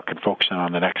to work and focus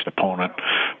on the next opponent.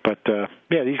 But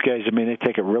these guys, they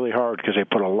take it really hard because they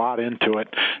put a lot into it,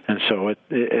 and so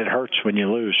it hurts when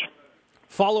you lose.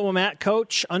 Follow him at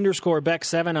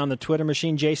Coach_Beck7 on the Twitter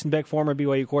machine. Jason Beck, former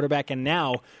BYU quarterback, and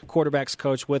now quarterbacks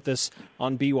coach with us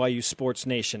on BYU Sports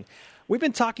Nation. We've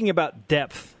been talking about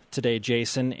depth today,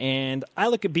 Jason, and I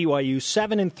look at BYU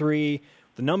 7-3,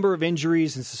 the number of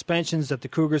injuries and suspensions that the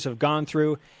Cougars have gone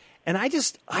through, and I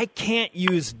can't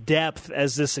use depth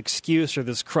as this excuse or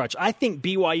this crutch. I think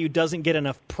BYU doesn't get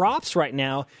enough props right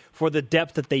now for the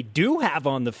depth that they do have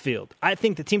on the field. I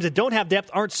think the teams that don't have depth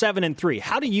aren't 7-3.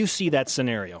 How do you see that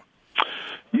scenario?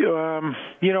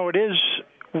 It is.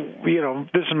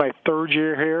 This is my third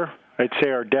year here. I'd say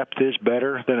our depth is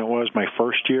better than it was my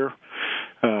first year.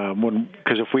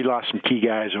 Because if we lost some key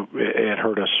guys, it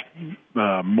hurt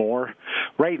us more.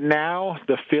 Right now,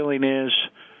 the feeling is,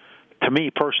 to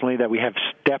me personally, that we have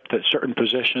depth at certain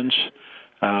positions,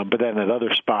 but then at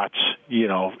other spots,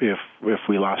 if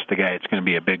we lost a guy, it's going to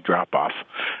be a big drop-off.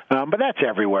 But that's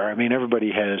everywhere.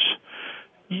 Everybody has,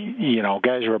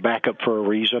 guys are a backup for a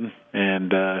reason,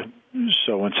 and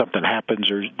so when something happens,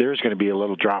 there's going to be a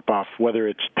little drop-off, whether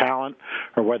it's talent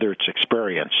or whether it's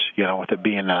experience, with it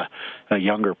being a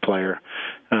younger player.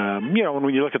 When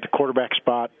you look at the quarterback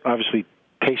spot, obviously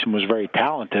Taysom was very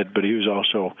talented, but he was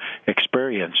also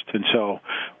experienced. And so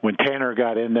when Tanner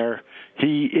got in there,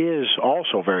 he is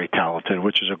also very talented,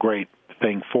 which is a great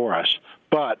thing for us.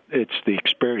 But it's the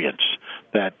experience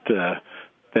that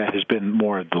has been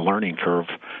more of the learning curve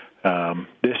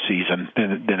this season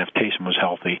than if Taysom was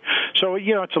healthy. So,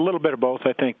 it's a little bit of both.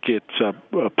 I think it's a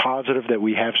positive that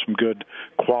we have some good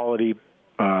quality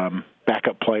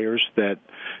backup players that,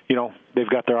 they've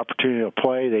got their opportunity to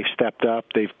play. They've stepped up.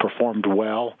 They've performed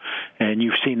well. And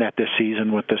you've seen that this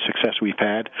season with the success we've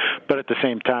had. But at the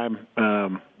same time,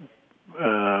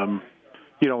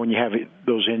 when you have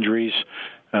those injuries,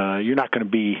 you're not going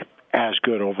to be as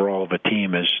good overall of a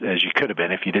team as you could have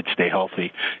been if you did stay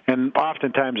healthy. And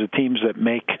oftentimes the teams that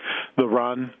make the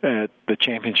run at the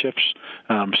championships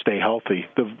stay healthy.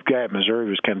 The guy at Missouri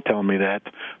was kind of telling me that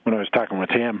when I was talking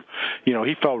with him.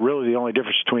 He felt really the only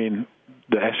difference between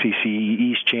the SEC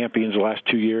East champions the last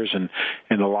 2 years and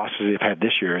the losses they've had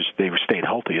this year is they've stayed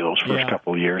healthy those first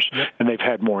couple of years, and they've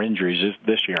had more injuries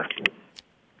this year.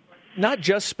 Not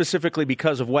just specifically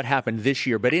because of what happened this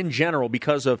year, but in general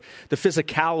because of the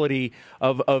physicality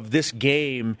of this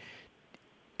game.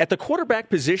 At the quarterback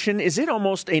position, is it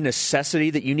almost a necessity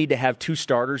that you need to have two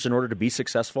starters in order to be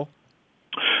successful?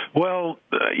 Well,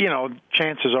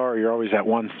 chances are you're always that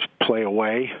one play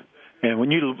away. And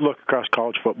when you look across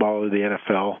college football or the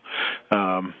NFL,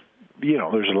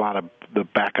 there's a lot of the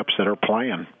backups that are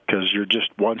playing because you're just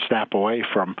one snap away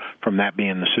from that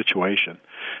being the situation.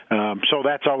 So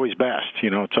that's always best.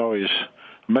 It's always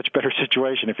a much better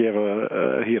situation if you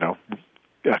have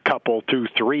a couple, 2,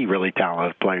 3 really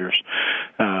talented players.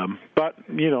 But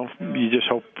you just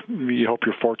hope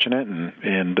you're fortunate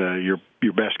and your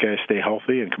best guys stay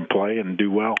healthy and can play and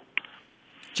do well.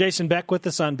 Jason Beck with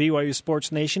us on BYU Sports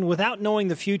Nation. Without knowing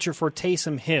the future for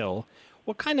Taysom Hill,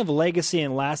 what kind of legacy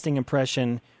and lasting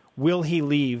impression will he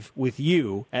leave with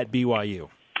you at BYU?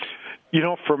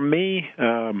 For me,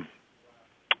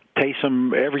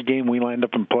 Taysom, every game we lined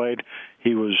up and played,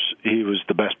 he was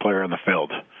the best player on the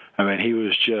field. He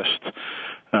was just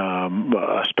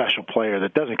a special player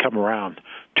that doesn't come around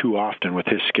too often with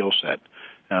his skill set.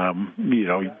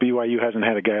 BYU hasn't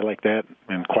had a guy like that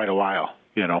in quite a while.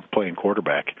 Playing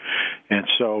quarterback. And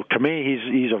so to me,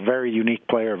 he's a very unique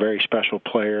player, a very special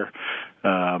player,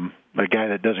 a guy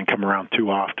that doesn't come around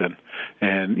too often.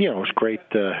 And, it was great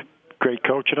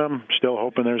coaching him. Still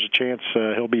hoping there's a chance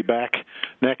he'll be back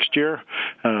next year.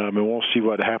 And we'll see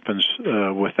what happens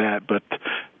with that. But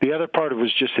the other part of it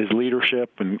was just his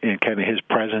leadership and kind of his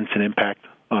presence and impact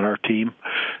on our team.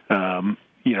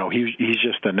 He's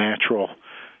just a natural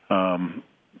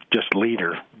just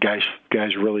leader. Guys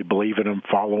really believe in him,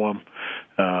 follow him.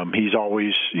 He's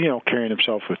always, carrying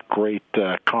himself with great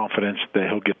confidence that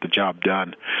he'll get the job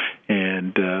done.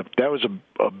 And that was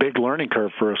a big learning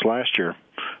curve for us last year.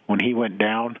 When he went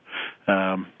down,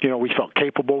 we felt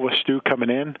capable with Stu coming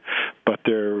in, but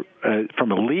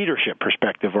from a leadership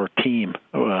perspective, our team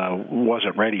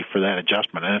wasn't ready for that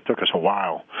adjustment, and it took us a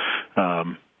while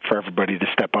for everybody to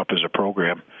step up as a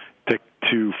program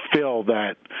to fill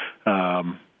that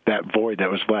void that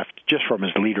was left just from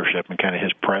his leadership and kind of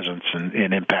his presence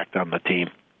and impact on the team.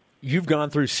 You've gone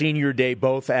through senior day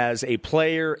both as a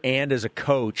player and as a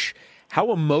coach.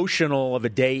 How emotional of a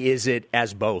day is it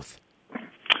as both?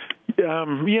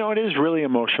 It is really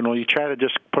emotional. You try to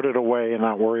just put it away and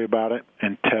not worry about it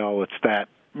until it's that,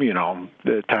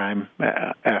 the time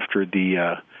after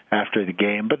the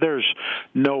game. But there's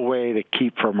no way to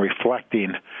keep from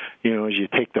reflecting, as you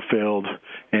take the field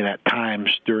and at times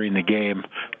during the game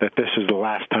that this is the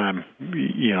last time,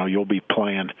 you'll be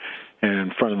playing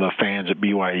in front of the fans at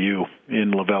BYU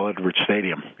in LaVell Edwards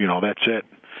Stadium. That's it.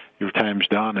 Your time's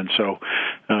done. And so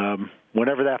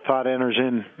whenever that thought enters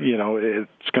in,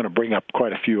 it's going to bring up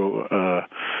quite a few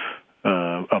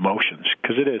emotions,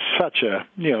 because it is such a,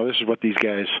 this is what these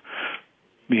guys,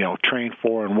 train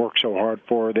for and work so hard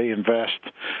for. They invest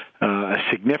a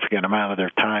significant amount of their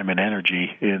time and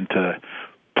energy into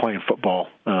playing football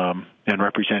and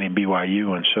representing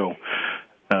BYU. And so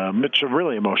it's a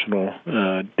really emotional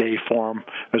day for them,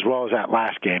 as well as that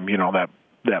last game,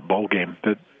 that bowl game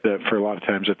that for a lot of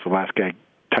times it's the last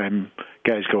time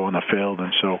guys go on the field.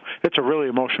 And so it's a really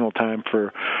emotional time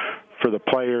for the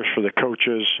players, for the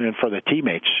coaches, and for the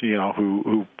teammates,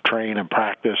 who train and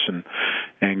practice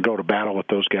and go to battle with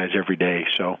those guys every day.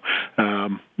 So,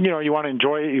 you want to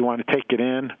enjoy it, you want to take it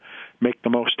in, make the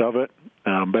most of it,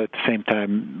 but at the same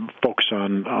time focus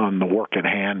on the work at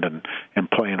hand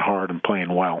and playing hard and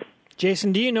playing well.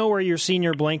 Jason, do you know where your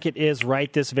senior blanket is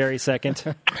right this very second?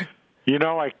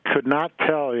 I could not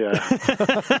tell you.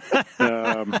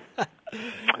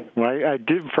 I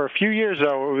did for a few years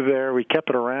over there. We kept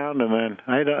it around, and then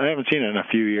I haven't seen it in a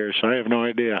few years, so I have no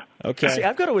idea. Okay, see,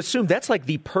 I've got to assume that's like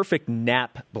the perfect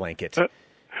nap blanket. The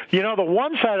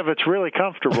one side of it's really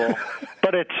comfortable,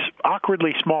 but it's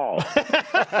awkwardly small.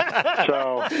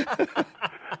 So,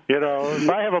 if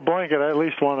I have a blanket, I at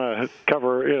least want to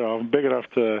cover, big enough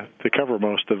to cover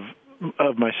most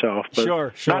of myself. But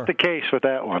sure. Not the case with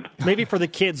that one. Maybe for the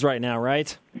kids right now,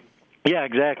 right? Yeah,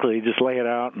 exactly. Just lay it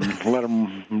out and let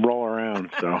them roll around.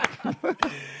 So.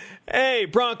 Hey,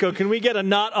 Bronco, can we get a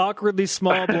not awkwardly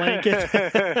small blanket?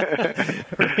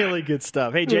 Really good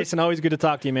stuff. Hey, Jason, always good to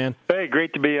talk to you, man. Hey,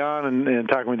 great to be on and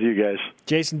talking with you guys.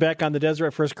 Jason Beck on the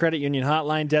Deseret First Credit Union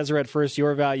Hotline. Deseret First,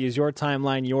 your values, your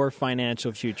timeline, your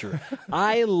financial future.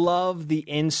 I love the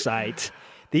insight.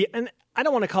 And I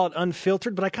don't want to call it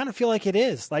unfiltered, but I kind of feel like it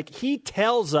is. Like, he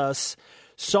tells us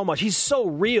so much. He's so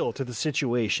real to the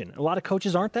situation. A lot of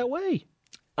coaches aren't that way.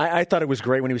 I thought it was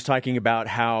great when he was talking about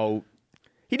how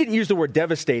he didn't use the word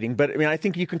devastating, but I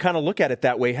think you can kind of look at it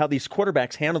that way, how these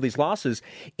quarterbacks handle these losses.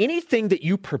 Anything that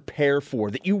you prepare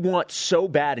for, that you want so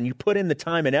bad, and you put in the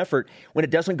time and effort, when it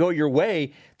doesn't go your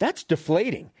way, that's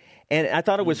deflating. And I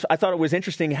thought it was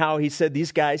interesting how he said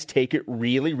these guys take it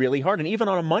really, really hard. And even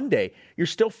on a Monday, you're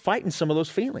still fighting some of those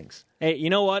feelings. Hey, you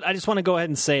know what? I just want to go ahead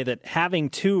and say that having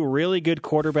two really good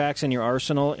quarterbacks in your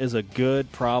arsenal is a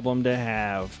good problem to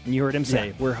have. And you heard him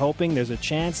say, we're hoping there's a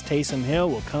chance Taysom Hill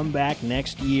will come back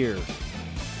next year.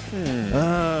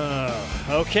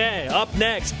 Okay, up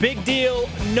next, big deal,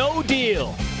 no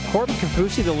deal. Corbin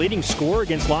Kaufusi, the leading scorer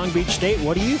against Long Beach State.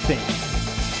 What do you think?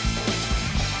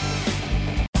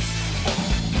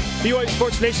 BYU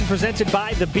Sports Nation presented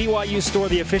by the BYU Store,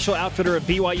 the official outfitter of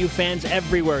BYU fans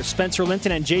everywhere. Spencer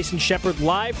Linton and Jason Shepard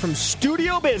live from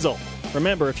Studio Bizzle.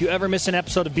 Remember, if you ever miss an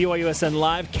episode of BYUSN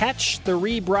Live, catch the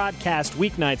rebroadcast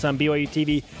weeknights on BYU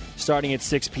TV starting at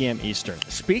 6 p.m. Eastern.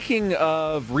 Speaking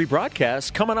of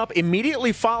rebroadcast, coming up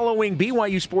immediately following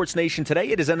BYU Sports Nation today,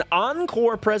 it is an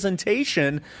encore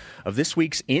presentation of this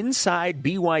week's Inside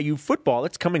BYU Football.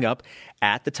 It's coming up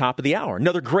at the top of the hour.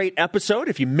 Another great episode.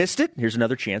 If you missed it, here's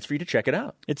another chance for you to check it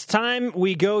out. It's time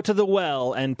we go to the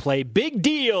well and play Big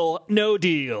Deal, No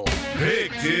Deal.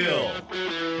 Big deal.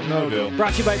 No deal.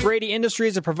 Brought to you by Brady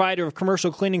Industries, a provider of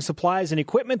commercial cleaning supplies and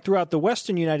equipment throughout the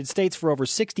western United States for over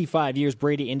 65 years.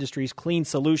 Brady Industries Clean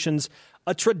Solutions,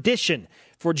 a tradition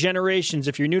for generations.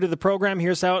 If you're new to the program,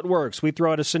 here's how it works. We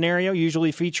throw out a scenario,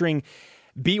 usually featuring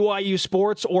BYU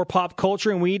sports or pop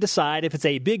culture, and we decide if it's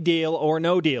a big deal or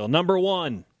no deal. Number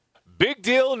one. Big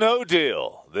deal, no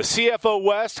deal. The CFO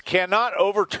West cannot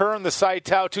overturn the Sai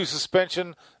Tautu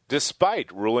suspension despite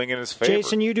ruling in his favor.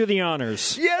 Jason, you do the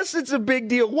honors. Yes, it's a big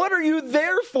deal. What are you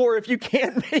there for if you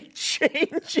can't make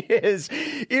changes?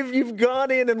 If you've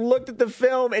gone in and looked at the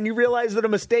film and you realize that a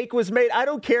mistake was made, I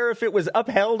don't care if it was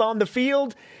upheld on the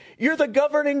field. You're the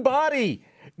governing body.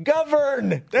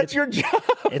 Govern. That's your job.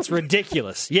 It's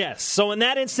ridiculous. Yes. So in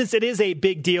that instance, it is a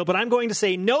big deal, but I'm going to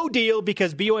say no deal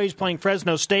because BYU is playing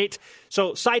Fresno State.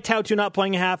 So Sai Tautu not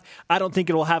playing a half, I don't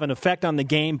think it will have an effect on the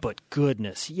game, but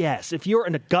goodness, yes. If you're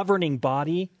in a governing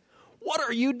body, what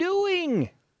are you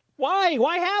doing? Why?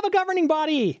 Why have a governing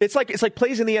body? It's like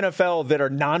plays in the NFL that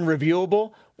are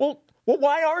non-reviewable. Well,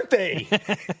 why aren't they?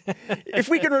 If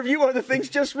we can review other things,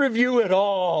 just review it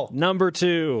all. Number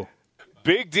 2.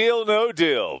 Big deal, no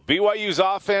deal. BYU's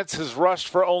offense has rushed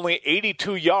for only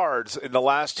 82 yards in the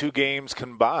last 2 games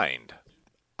combined.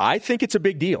 I think it's a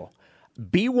big deal.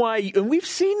 BYU, and we've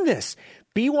seen this.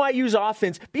 BYU's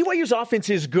offense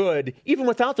is good even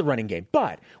without the running game.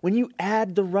 But when you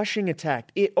add the rushing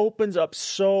attack, it opens up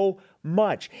so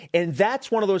much. And that's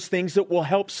one of those things that will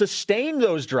help sustain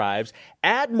those drives,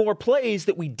 add more plays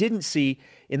that we didn't see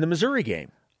in the Missouri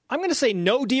game. I'm going to say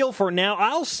no deal for now.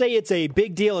 I'll say it's a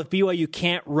big deal if BYU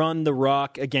can't run the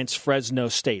rock against Fresno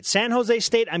State. San Jose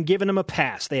State, I'm giving them a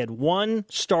pass. They had 1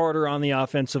 starter on the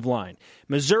offensive line.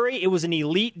 Missouri, it was an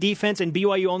elite defense, and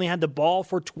BYU only had the ball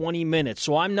for 20 minutes.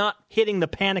 So I'm not hitting the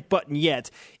panic button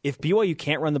yet. If BYU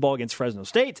can't run the ball against Fresno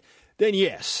State, then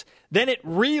yes. Then it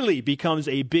really becomes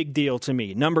a big deal to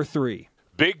me. Number 3.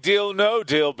 Big deal, no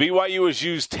deal. BYU has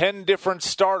used 10 different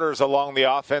starters along the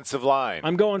offensive line.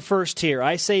 I'm going first here.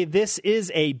 I say this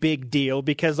is a big deal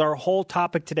because our whole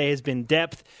topic today has been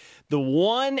depth. The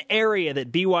one area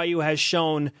that BYU has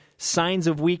shown signs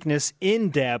of weakness in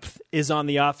depth is on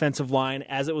the offensive line,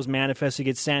 as it was manifested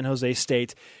against San Jose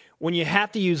State. When you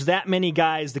have to use that many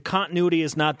guys, the continuity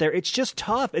is not there. It's just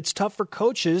tough. It's tough for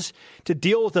coaches to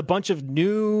deal with a bunch of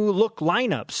new look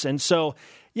lineups. And so,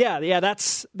 yeah,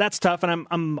 that's tough. And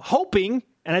I'm hoping,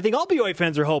 and I think all BYU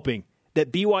fans are hoping,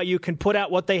 that BYU can put out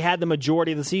what they had the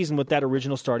majority of the season with that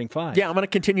original starting 5. Yeah, I'm going to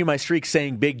continue my streak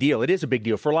saying big deal. It is a big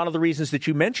deal for a lot of the reasons that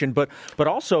you mentioned, but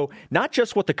also not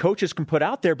just what the coaches can put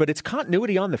out there, but it's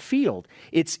continuity on the field.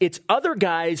 It's other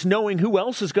guys knowing who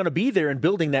else is going to be there and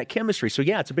building that chemistry. So,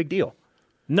 yeah, it's a big deal.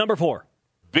 Number 4.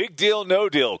 Big deal, no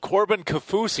deal. Corbin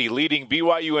Kaufusi leading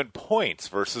BYU in points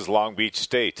versus Long Beach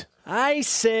State. I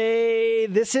say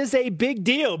this is a big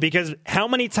deal because how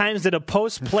many times did a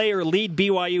post player lead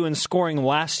BYU in scoring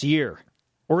last year?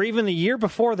 Or even the year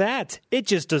before that? It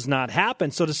just does not happen.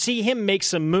 So to see him make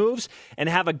some moves and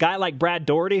have a guy like Brad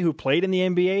Daugherty, who played in the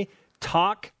NBA,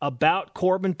 talk about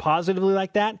Corbin positively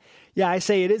like that, yeah, I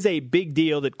say it is a big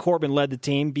deal that Corbin led the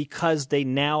team because they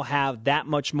now have that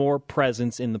much more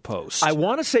presence in the post. I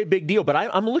want to say big deal, but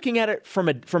I'm looking at it from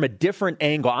a different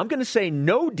angle. I'm going to say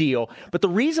no deal, but the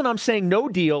reason I'm saying no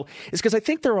deal is because I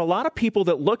think there are a lot of people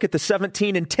that look at the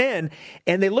 17-10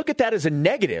 and they look at that as a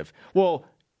negative. Well,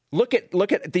 Look at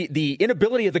the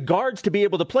inability of the guards to be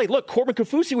able to play. Look, Corbin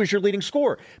Kaufusi was your leading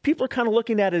scorer. People are kind of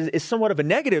looking at it as somewhat of a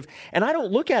negative, and I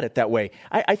don't look at it that way.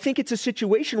 I think it's a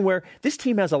situation where this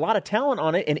team has a lot of talent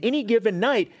on it, and any given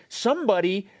night,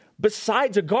 somebody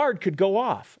besides a guard could go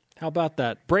off. How about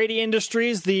that? Brady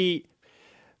Industries, the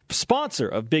sponsor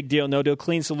of Big Deal, No Deal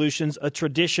Clean Solutions, a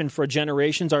tradition for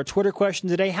generations. Our Twitter question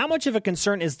today, how much of a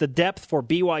concern is the depth for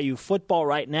BYU football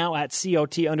right now? At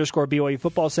COT_BYU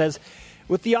football says,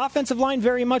 with the offensive line,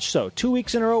 very much so. 2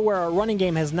 weeks in a row where our running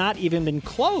game has not even been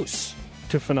close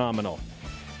to phenomenal.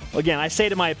 Again, I say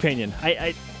to my opinion,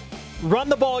 I run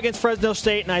the ball against Fresno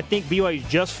State, and I think BYU is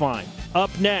just fine. Up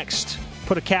next,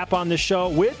 put a cap on this show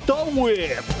with the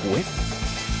whip.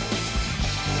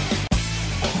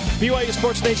 BYU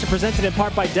Sports Nation presented in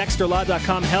part by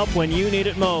DexterLaw.com. Help when you need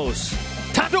it most.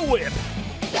 Time to whip.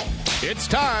 It's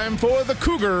time for the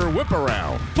Cougar Whip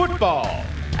Around. Football.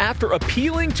 After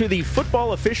appealing to the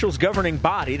football officials governing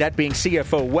body, that being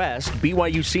CFO West,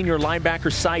 BYU senior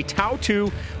linebacker Sai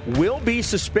Tautu will be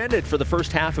suspended for the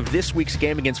first half of this week's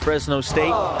game against Fresno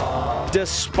State,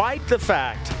 despite the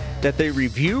fact that the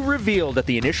review revealed that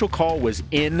the initial call was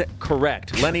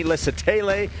incorrect. Lenny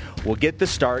Lesatele will get the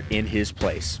start in his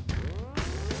place.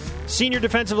 Senior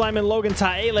defensive lineman Logan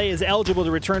Taele is eligible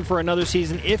to return for another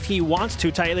season if he wants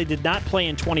to. Taele did not play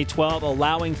in 2012,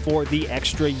 allowing for the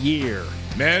extra year.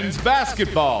 Men's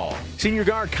basketball. Senior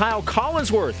guard Kyle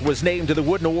Collinsworth was named to the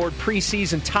Wooden Award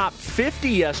preseason top 50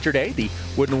 yesterday. The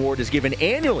Wooden Award is given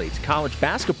annually to college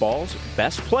basketball's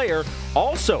best player.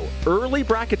 Also, early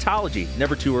bracketology.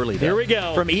 Never too early there. Here we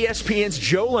go. From ESPN's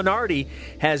Joe Lunardi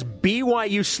has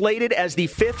BYU slated as the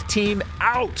 5th team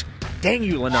out. Dang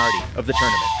you, Lunardi, of the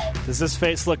tournament. Does this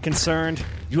face look concerned?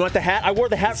 You want the hat? I wore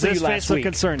the hat for you last week. Does this face look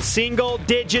concerned?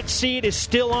 Single-digit seed is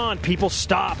still on. People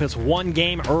stop. It's one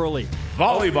game early.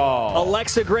 Volleyball.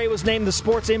 Alexa Gray was named the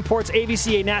Sports Imports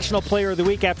AVCA National Player of the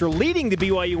Week after leading the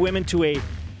BYU women to a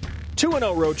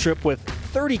 2-0 road trip with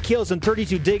 30 kills and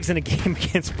 32 digs in a game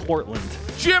against Portland.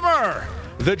 Jimmer.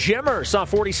 The Jimmer saw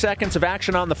 40 seconds of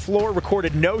action on the floor,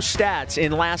 recorded no stats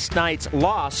in last night's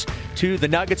loss to the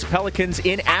Nuggets. Pelicans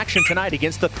in action tonight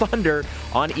against the Thunder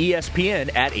on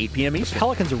ESPN at 8 p.m. Eastern. The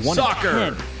Pelicans are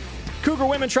 1-10. Cougar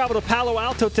women travel to Palo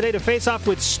Alto today to face off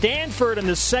with Stanford in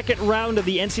the second round of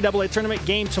the NCAA tournament.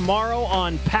 Game tomorrow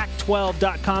on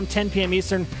Pac12.com, 10 p.m.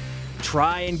 Eastern.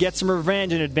 Try and get some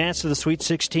revenge and advance to the Sweet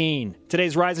 16.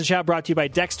 Today's Rise and Shout brought to you by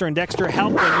Dexter & Dexter.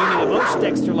 Help when you need it most,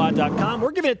 DexterLaw.com.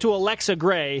 We're giving it to Alexa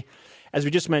Gray. As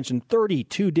we just mentioned,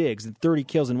 32 digs and 30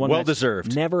 kills in one match. Well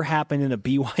deserved. Never happened in a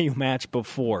BYU match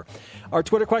before. Our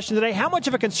Twitter question today, how much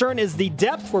of a concern is the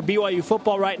depth for BYU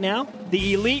football right now?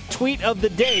 The elite tweet of the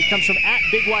day comes from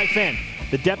 @BigYFan.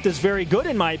 The depth is very good,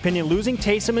 in my opinion. Losing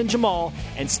Taysom and Jamal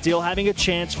and still having a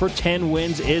chance for 10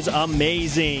 wins is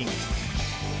amazing.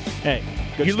 Hey,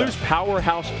 good you stuff. lose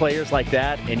powerhouse players like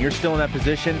that, and you're still in that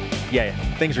position, yeah,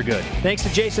 things are good. Thanks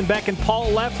to Jason Beck and Paul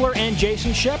Leffler and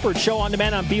Jason Shepard. Show on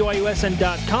demand on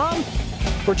BYUSN.com.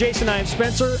 For Jason, I am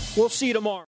Spencer. We'll see you tomorrow.